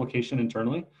has replication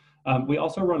internally. We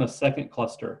also run a second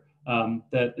cluster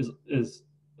that is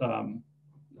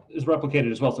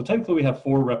replicated as well. So technically we have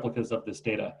 4 replicas of this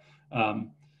data.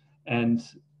 And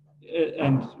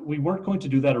we weren't going to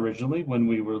do that originally when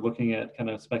we were looking at kind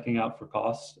of speccing out for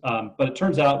costs. But it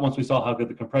turns out once we saw how good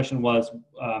the compression was,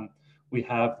 we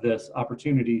have this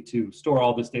opportunity to store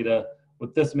all this data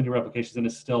with this many replications, and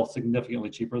it's still significantly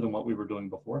cheaper than what we were doing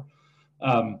before.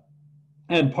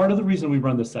 And part of the reason we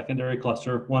run the secondary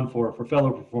cluster, one for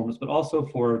failure performance, but also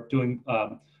for doing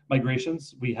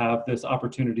migrations, we have this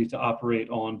opportunity to operate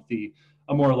on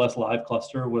a more or less live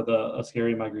cluster with a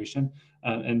scary migration,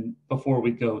 and before we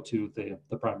go to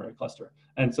the primary cluster.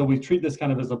 And so we treat this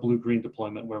kind of as a blue-green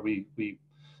deployment where we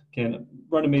can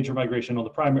run a major migration on the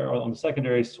primary or on the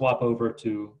secondary, swap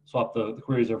the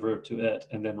queries over to it,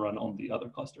 and then run on the other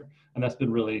cluster. And that's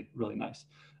been really, really nice.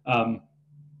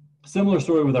 Similar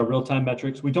story with our real-time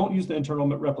metrics. We don't use the internal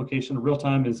replication.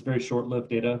 Real-time is very short-lived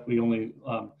data. We only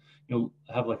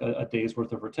have like a day's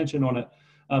worth of retention on it.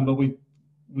 But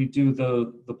we do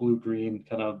the blue-green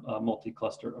kind of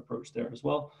multi-cluster approach there as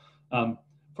well.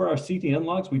 For our CDN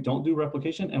logs, we don't do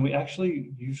replication, and we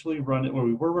actually usually run it, or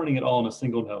we were running it all on a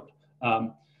single node.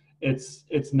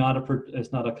 It's not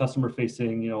a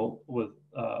customer-facing, with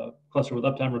cluster with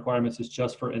uptime requirements. It's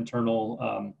just for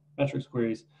internal metrics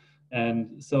queries.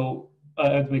 And so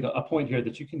I have to make a point here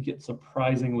that you can get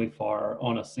surprisingly far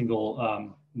on a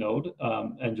single node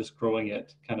and just growing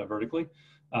it kind of vertically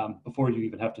before you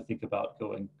even have to think about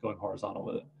going horizontal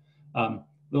with it.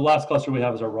 The last cluster we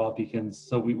have is our raw beacons.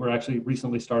 So we were actually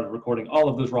recently started recording all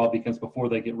of those raw beacons before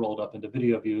they get rolled up into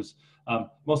video views,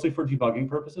 mostly for debugging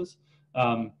purposes.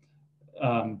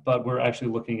 but we're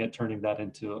actually looking at turning that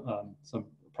into some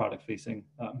product facing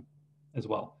as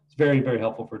well. It's very, very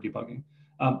helpful for debugging.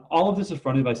 All of this is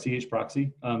fronted by CH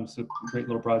Proxy, so great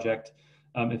little project.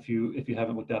 If you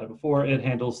haven't looked at it before, it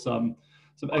handles some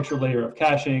extra layer of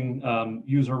caching,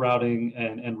 user routing,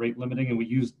 and rate limiting, and we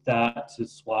use that to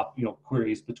swap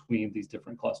queries between these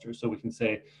different clusters. So we can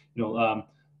say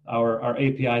our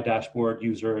API dashboard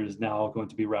user is now going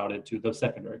to be routed to the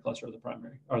secondary cluster or the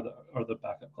primary or the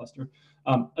backup cluster.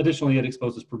 Additionally, it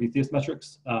exposes Prometheus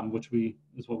metrics, which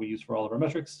is what we use for all of our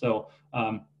metrics. So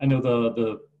I know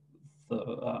the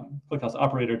ClickHouse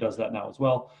operator does that now as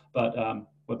well, but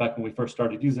back when we first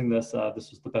started using this,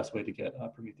 this was the best way to get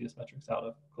Prometheus metrics out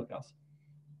of ClickHouse.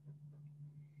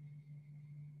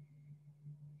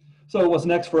 So what's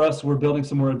next for us? We're building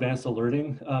some more advanced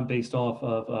alerting based off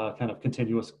of kind of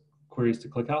continuous queries to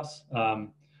ClickHouse.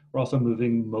 We're also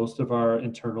moving most of our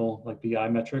internal BI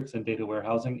metrics and data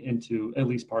warehousing into, at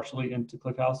least partially, into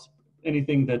ClickHouse.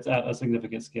 Anything that's at a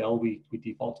significant scale, we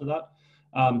default to that.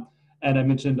 And I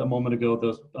mentioned a moment ago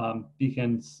those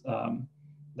beacons,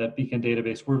 that beacon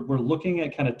database. We're looking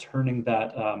at kind of turning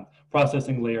that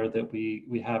processing layer that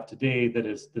we have today, that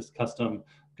is this custom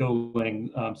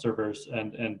Golang servers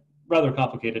and rather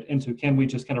complicated, into, can we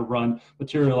just kind of run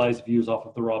materialized views off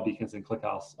of the raw beacons in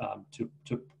ClickHouse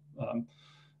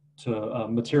to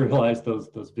materialize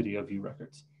those video view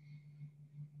records.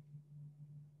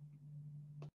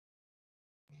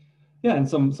 Yeah, and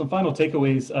some final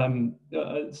takeaways.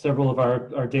 Several of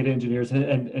our data engineers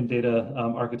and data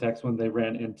architects, when they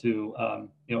ran into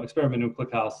experimenting with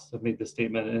ClickHouse, have made this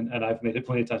statement, and I've made it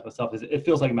plenty of times myself. Is it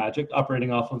feels like magic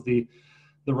operating off of the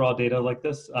raw data like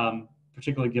this,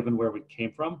 particularly given where we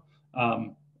came from.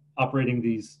 Operating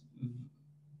these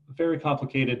very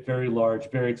complicated, very large,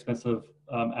 very expensive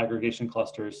aggregation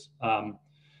clusters,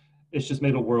 it's just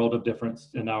made a world of difference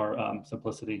in our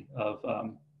simplicity of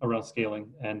around scaling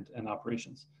and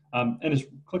operations. And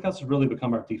ClickHouse has really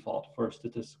become our default for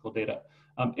statistical data.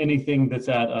 Anything that's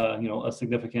at a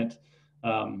significant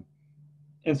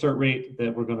insert rate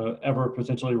that we're going to ever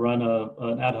potentially run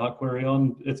an ad hoc query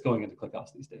on, it's going into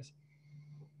ClickHouse these days.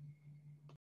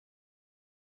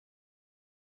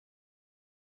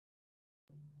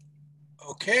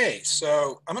 Okay,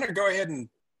 so I'm going to go ahead and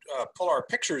pull our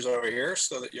pictures over here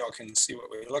so that y'all can see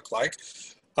what we look like.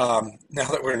 Now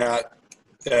that we're not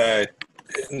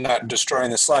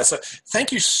destroying the slides. So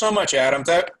thank you so much, Adam.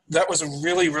 That was a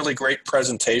really, really great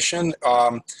presentation.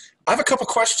 I have a couple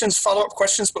questions, follow-up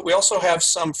questions, but we also have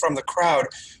some from the crowd.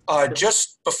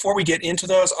 Just before we get into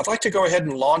those, I'd like to go ahead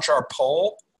and launch our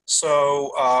poll.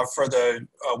 So for the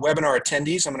webinar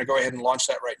attendees, I'm going to go ahead and launch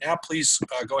that right now. Please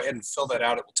go ahead and fill that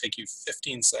out. It will take you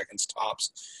 15 seconds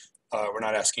tops. We're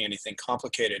not asking anything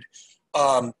complicated.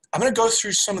 I'm going to go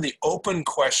through some of the open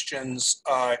questions.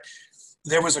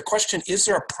 There was a question, is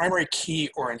there a primary key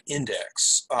or an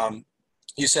index?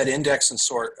 You said index and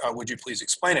sort. Would you please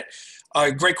explain it?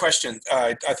 Great question.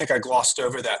 I think I glossed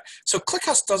over that. So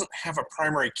ClickHouse doesn't have a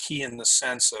primary key in the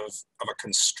sense of a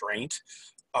constraint,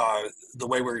 the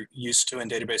way we're used to in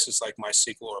databases like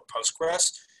MySQL or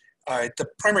Postgres. The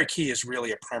primary key is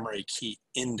really a primary key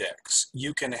index.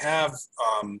 You can have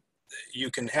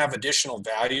additional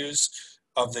values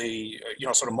of the,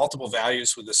 sort of multiple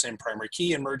values with the same primary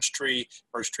key in merge tree.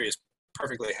 Merge tree is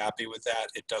perfectly happy with that.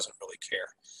 It doesn't really care.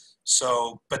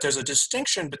 So, but there's a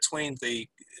distinction between the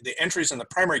entries in the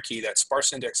primary key, that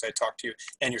sparse index I talked to you,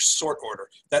 and your sort order.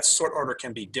 That sort order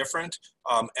can be different,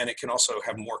 and it can also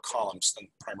have more columns than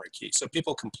primary key. So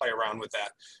people can play around with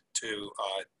that to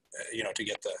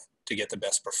get the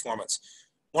best performance.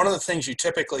 One of the things you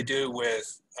typically do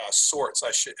with sorts,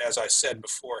 as I said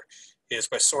before, is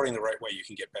by sorting the right way, you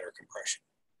can get better compression.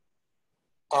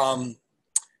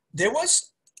 There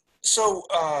was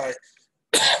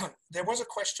a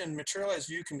question, materialized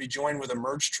view can be joined with a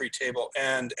merge tree table.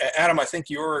 And Adam, I think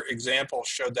your example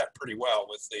showed that pretty well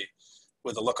with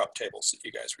the lookup tables that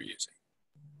you guys were using.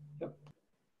 Yep.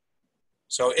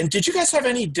 So, and did you guys have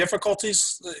any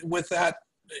difficulties with that,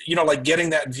 like getting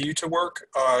that view to work?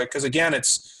 Because again,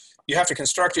 you have to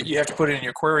construct it, you have to put it in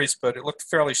your queries, but it looked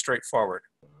fairly straightforward.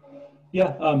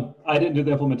 Yeah, I didn't do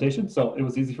the implementation, so it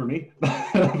was easy for me,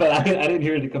 but I didn't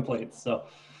hear any complaints. So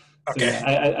okay. So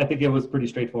yeah, I think it was pretty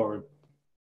straightforward.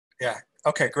 Yeah,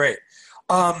 okay, great.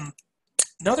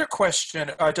 Another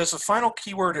question, does the final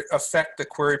keyword affect the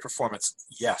query performance?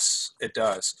 Yes, it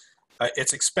does.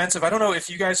 It's expensive. I don't know if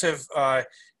you guys have,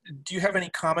 do you have any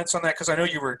comments on that? Because I know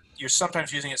you're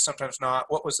sometimes using it, sometimes not.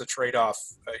 What was the trade-off,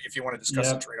 if you want to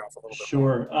discuss the trade-off a little bit?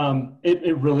 Sure.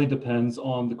 It really depends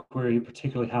on the query,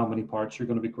 particularly how many parts you're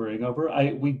going to be querying over.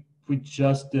 We we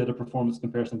just did a performance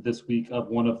comparison this week of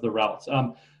one of the routes.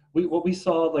 What we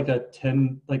saw like a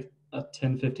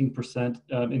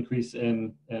 15% increase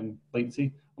in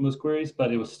latency on those queries,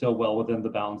 but it was still well within the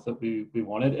bounds that we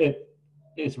wanted.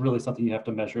 It's really something you have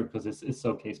to measure because it's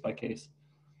so case by case.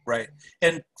 Right.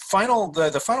 And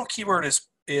the final keyword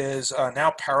is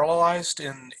now parallelized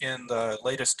in the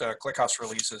latest ClickHouse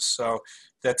releases. So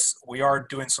we are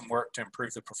doing some work to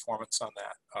improve the performance on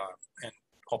that, and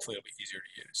hopefully it'll be easier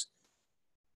to use.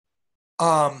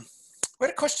 We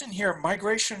had a question here.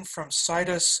 Migration from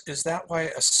Citus, is that why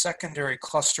a secondary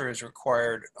cluster is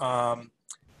required? I'm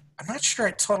not sure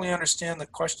I totally understand the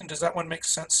question. Does that one make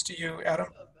sense to you, Adam?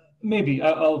 Maybe.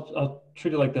 I'll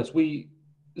treat it like this.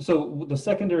 So the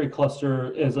secondary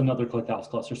cluster is another ClickHouse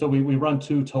cluster. So we run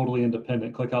two totally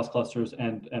independent ClickHouse clusters,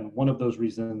 and one of those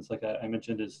reasons, like I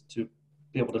mentioned, is to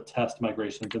be able to test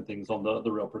migrations and things on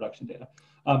the real production data.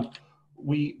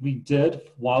 We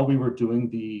did, while we were doing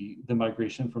the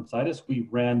migration from Citus, we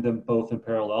ran them both in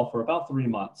parallel for about 3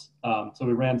 months. So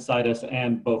we ran Citus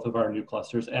and both of our new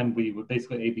clusters, and we would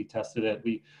basically A/B tested it.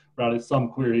 We routed some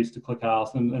queries to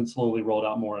ClickHouse and slowly rolled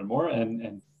out more and more,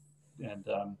 and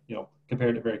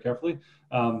compared it very carefully.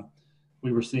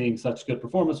 We were seeing such good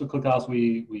performance with ClickHouse,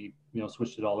 we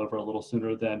switched it all over a little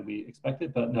sooner than we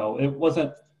expected. But no, it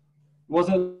wasn't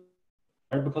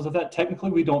because of that. Technically,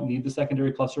 we don't need the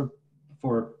secondary cluster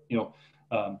for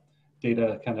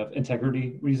data kind of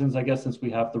integrity reasons, I guess, since we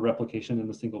have the replication in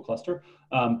the single cluster.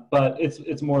 But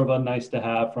it's more of a nice to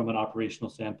have from an operational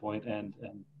standpoint, and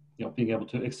being able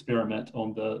to experiment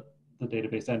on the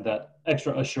database, and that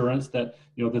extra assurance that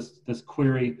this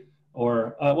query,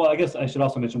 or well, I guess I should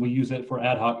also mention we use it for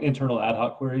internal ad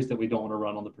hoc queries that we don't want to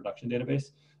run on the production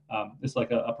database. It's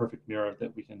like a perfect mirror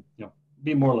that we can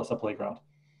be more or less a playground.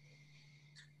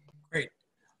 Great.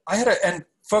 And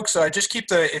folks, just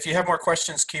if you have more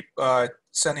questions, keep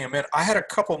sending them in. I had a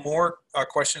couple more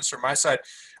questions from my side.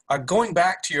 Going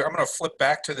back to I'm going to flip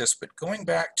back to this, but going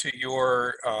back to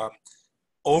your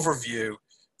overview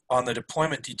on the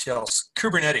deployment details,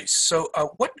 Kubernetes. So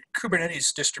what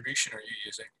Kubernetes distribution are you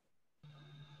using?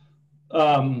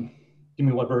 You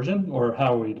mean what version, or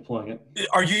how are we deploying it?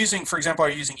 Are you using, for example,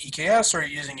 EKS, or are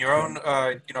you using your own,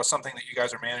 something that you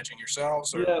guys are managing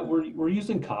yourselves? Or? Yeah, we're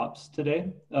using COPS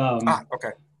today.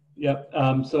 Okay. Yep.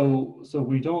 So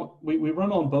we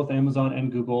run on both Amazon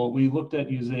and Google. We looked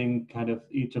at using kind of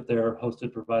each of their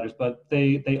hosted providers, but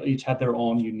they each had their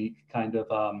own unique kind of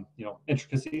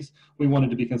intricacies. We wanted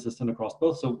to be consistent across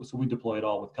both, so we deploy it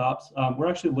all with COPS. We're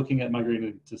actually looking at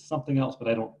migrating to something else, but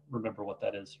I don't remember what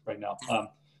that is right now.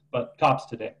 But COPS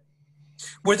today.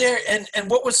 Were there and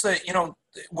what was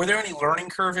were there any learning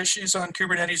curve issues on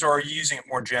Kubernetes, or are you using it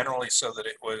more generally so that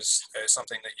it was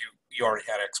something that you already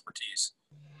had expertise?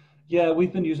 Yeah,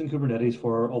 we've been using Kubernetes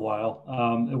for a while.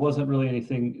 It wasn't really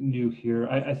anything new here.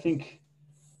 I think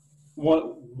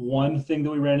one thing that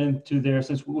we ran into there,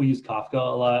 since we use Kafka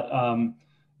a lot,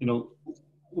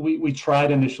 we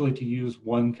tried initially to use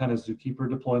one kind of Zookeeper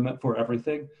deployment for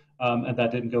everything, and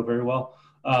that didn't go very well.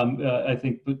 I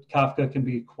think Kafka can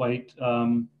be quite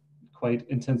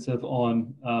intensive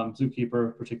on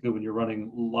Zookeeper, particularly when you're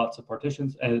running lots of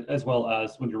partitions, as well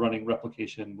as when you're running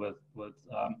replication with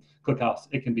ClickHouse.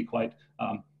 It can be quite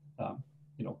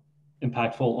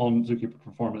impactful on Zookeeper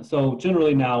performance. So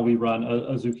generally now we run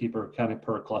a Zookeeper kind of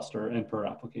per cluster and per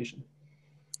application.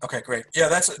 Okay, great. Yeah,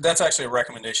 that's actually a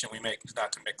recommendation we make,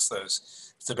 not to mix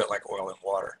those. It's a bit like oil and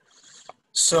water.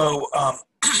 So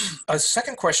a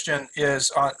second question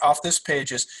is off this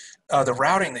page is the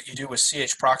routing that you do with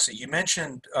chproxy. You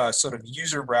mentioned sort of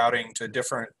user routing to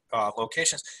different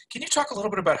locations. Can you talk a little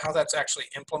bit about how that's actually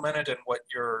implemented and what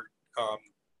your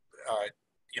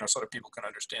sort of people can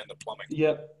understand the plumbing?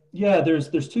 Yeah.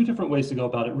 There's two different ways to go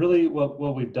about it. Really,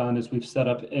 what we've done is we've set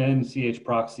up in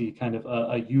chproxy kind of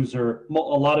a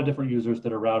lot of different users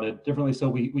that are routed differently. So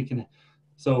we can.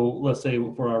 So let's say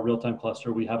for our real-time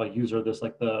cluster, we have a user that's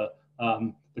like the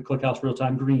ClickHouse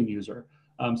real-time green user.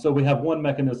 So we have one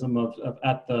mechanism of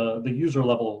at the user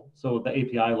level, so the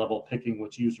API level, picking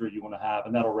which user you want to have,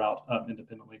 and that'll route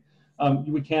independently.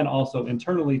 We can also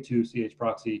internally to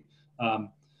chproxy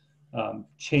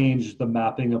change the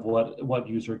mapping of what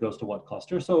user goes to what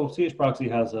cluster. So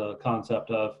chproxy has a concept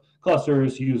of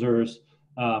clusters, users,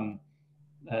 and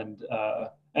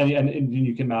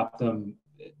you can map them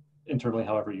internally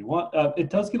however you want. It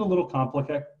does get a little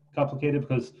complicated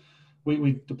because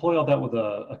we deploy all that with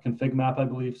a config map, I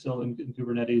believe, still in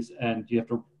Kubernetes, and you have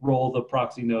to roll the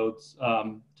proxy nodes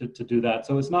to do that.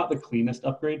 So it's not the cleanest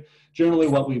upgrade. Generally,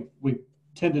 what we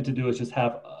tended to do is just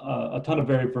have a ton of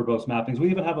very verbose mappings. We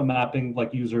even have a mapping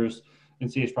like users in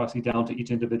CHproxy down to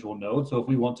each individual node. So if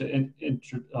we want to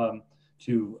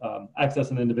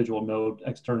access an individual node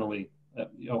externally,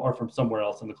 or from somewhere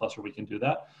else in the cluster, we can do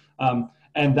that.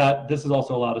 And that this has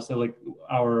also allowed us to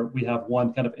we have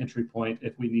one kind of entry point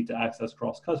if we need to access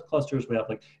cross clusters. We have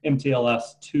like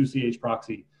MTLS to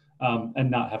CHproxy and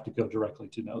not have to go directly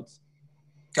to nodes.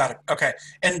 Got it. Okay.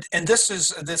 And this is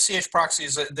the CHproxy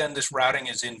is then this routing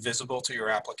is invisible to your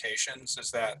applications. Is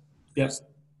that? Yes.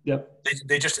 Yep.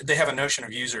 They have a notion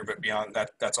of user, but beyond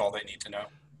that, that's all they need to know.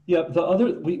 Yeah, the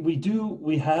other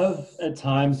we have at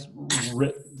times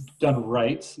done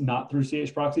writes not through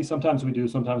CHproxy. Sometimes we do,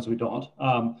 sometimes we don't.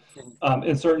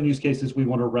 In certain use cases, we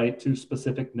want to write to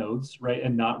specific nodes, right,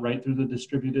 and not write through the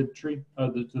distributed tree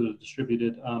or the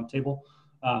distributed table.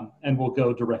 And we'll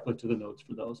go directly to the nodes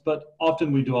for those. But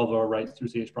often we do all of our writes through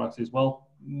CHproxy as well,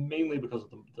 mainly because of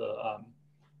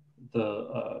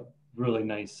the really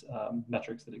nice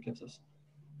metrics that it gives us.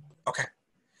 Okay.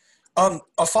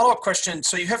 A follow-up question.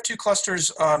 So you have 2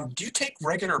 clusters. Do you take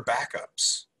regular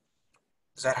backups?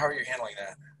 Is that how you're handling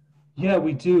that? Yeah,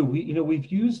 we do. We've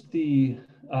used the,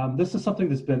 this is something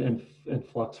that's been in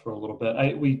flux for a little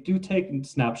bit. We do take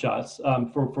snapshots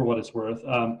for what it's worth.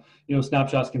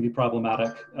 Snapshots can be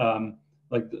problematic,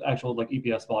 like the actual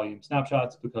EPS volume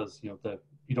snapshots, because you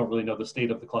don't really know the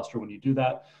state of the cluster when you do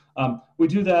that. We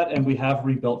do that, and we have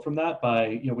rebuilt from that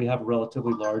by, we have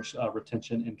relatively large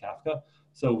retention in Kafka.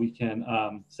 So we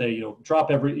can say,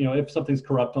 drop every, if something's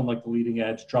corrupt on like the leading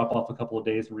edge, drop off a couple of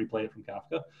days and replay it from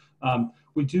Kafka.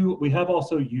 We have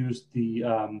also used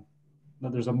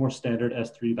there's a more standard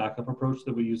S3 backup approach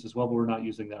that we use as well, but we're not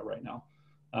using that right now.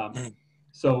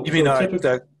 So you mean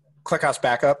the ClickHouse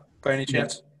backup by any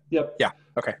chance? Yep. Yeah.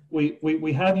 Okay.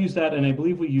 We have used that, and I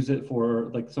believe we use it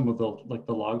for like some of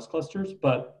the logs clusters,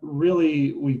 but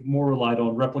really we've more relied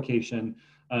on replication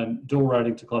and dual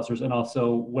writing to clusters, and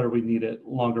also where we need it,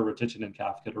 longer retention in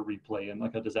Kafka to replay in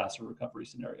like a disaster recovery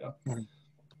scenario.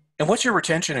 And what's your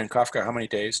retention in Kafka? How many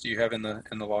days do you have in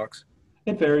the logs?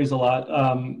 It varies a lot.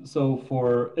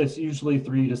 So it's usually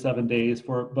 3 to 7 days.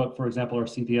 But for example, our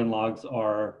CDN logs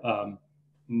are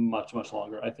much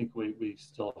longer. I think we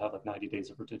still have like 90 days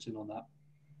of retention on that.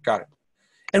 Got it.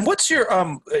 And what's your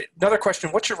another question?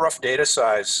 What's your rough data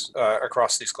size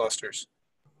across these clusters?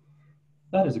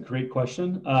 That is a great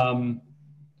question.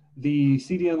 The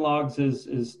CDN logs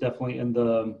is definitely in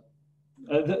the.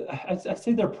 I'd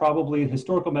say they're probably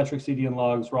historical metric CDN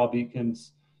logs, raw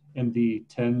beacons, in the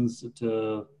 10s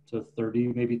to 30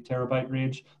 maybe terabyte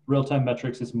range. Real-time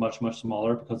metrics is much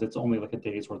smaller because it's only like a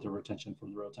day's worth of retention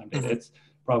from the real-time data. It's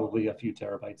probably a few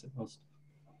terabytes at most.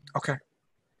 Okay.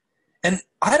 And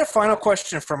I had a final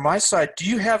question from my side. Do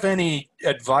you have any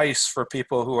advice for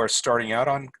people who are starting out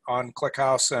on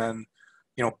ClickHouse and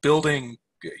building,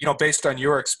 based on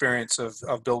your experience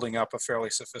of building up a fairly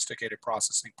sophisticated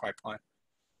processing pipeline?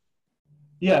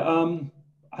 Yeah,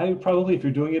 I would probably, if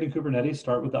you're doing it in Kubernetes,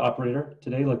 start with the operator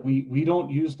today. Like we don't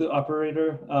use the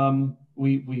operator.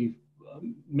 We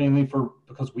mainly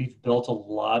because we've built a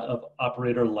lot of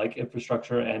operator-like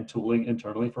infrastructure and tooling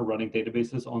internally for running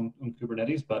databases on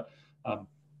Kubernetes, but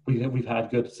we've had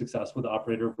good success with the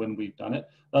operator when we've done it.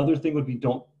 The other thing would be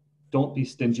don't be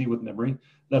stingy with memory.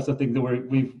 That's the thing that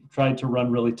we've tried to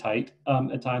run really tight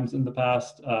at times in the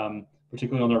past,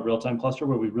 particularly on our real-time cluster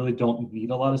where we really don't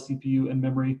need a lot of CPU and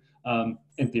memory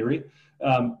in theory.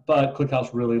 But ClickHouse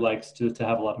really likes to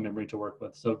have a lot of memory to work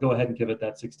with. So go ahead and give it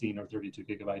that 16 or 32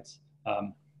 gigabytes.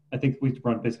 I think we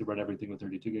basically run everything with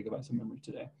 32 gigabytes of memory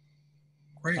today.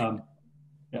 Great.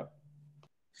 Yeah.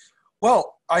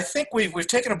 Well, I think we've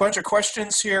taken a bunch of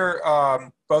questions here,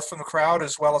 both from the crowd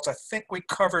as well as I think we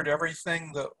covered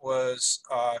everything that was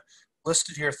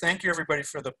listed here. Thank you, everybody,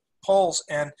 for the polls.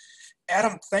 And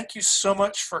Adam, thank you so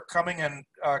much for coming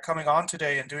on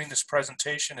today and doing this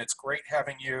presentation. It's great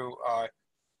having you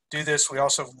do this. We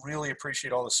also really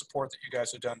appreciate all the support that you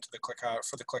guys have done to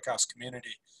for the ClickHouse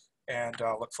community, and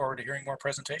look forward to hearing more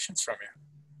presentations from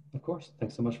you. Of course.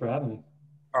 Thanks so much for having me.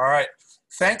 All right.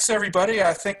 Thanks, everybody.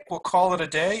 I think we'll call it a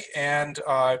day and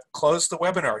close the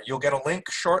webinar. You'll get a link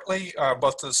shortly,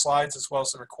 both to the slides as well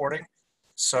as the recording.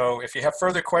 So if you have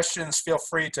further questions, feel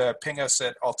free to ping us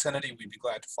at Altinity. We'd be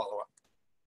glad to follow up.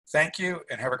 Thank you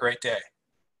and have a great day.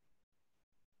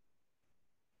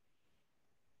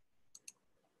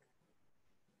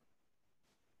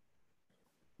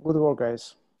 Good work,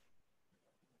 guys.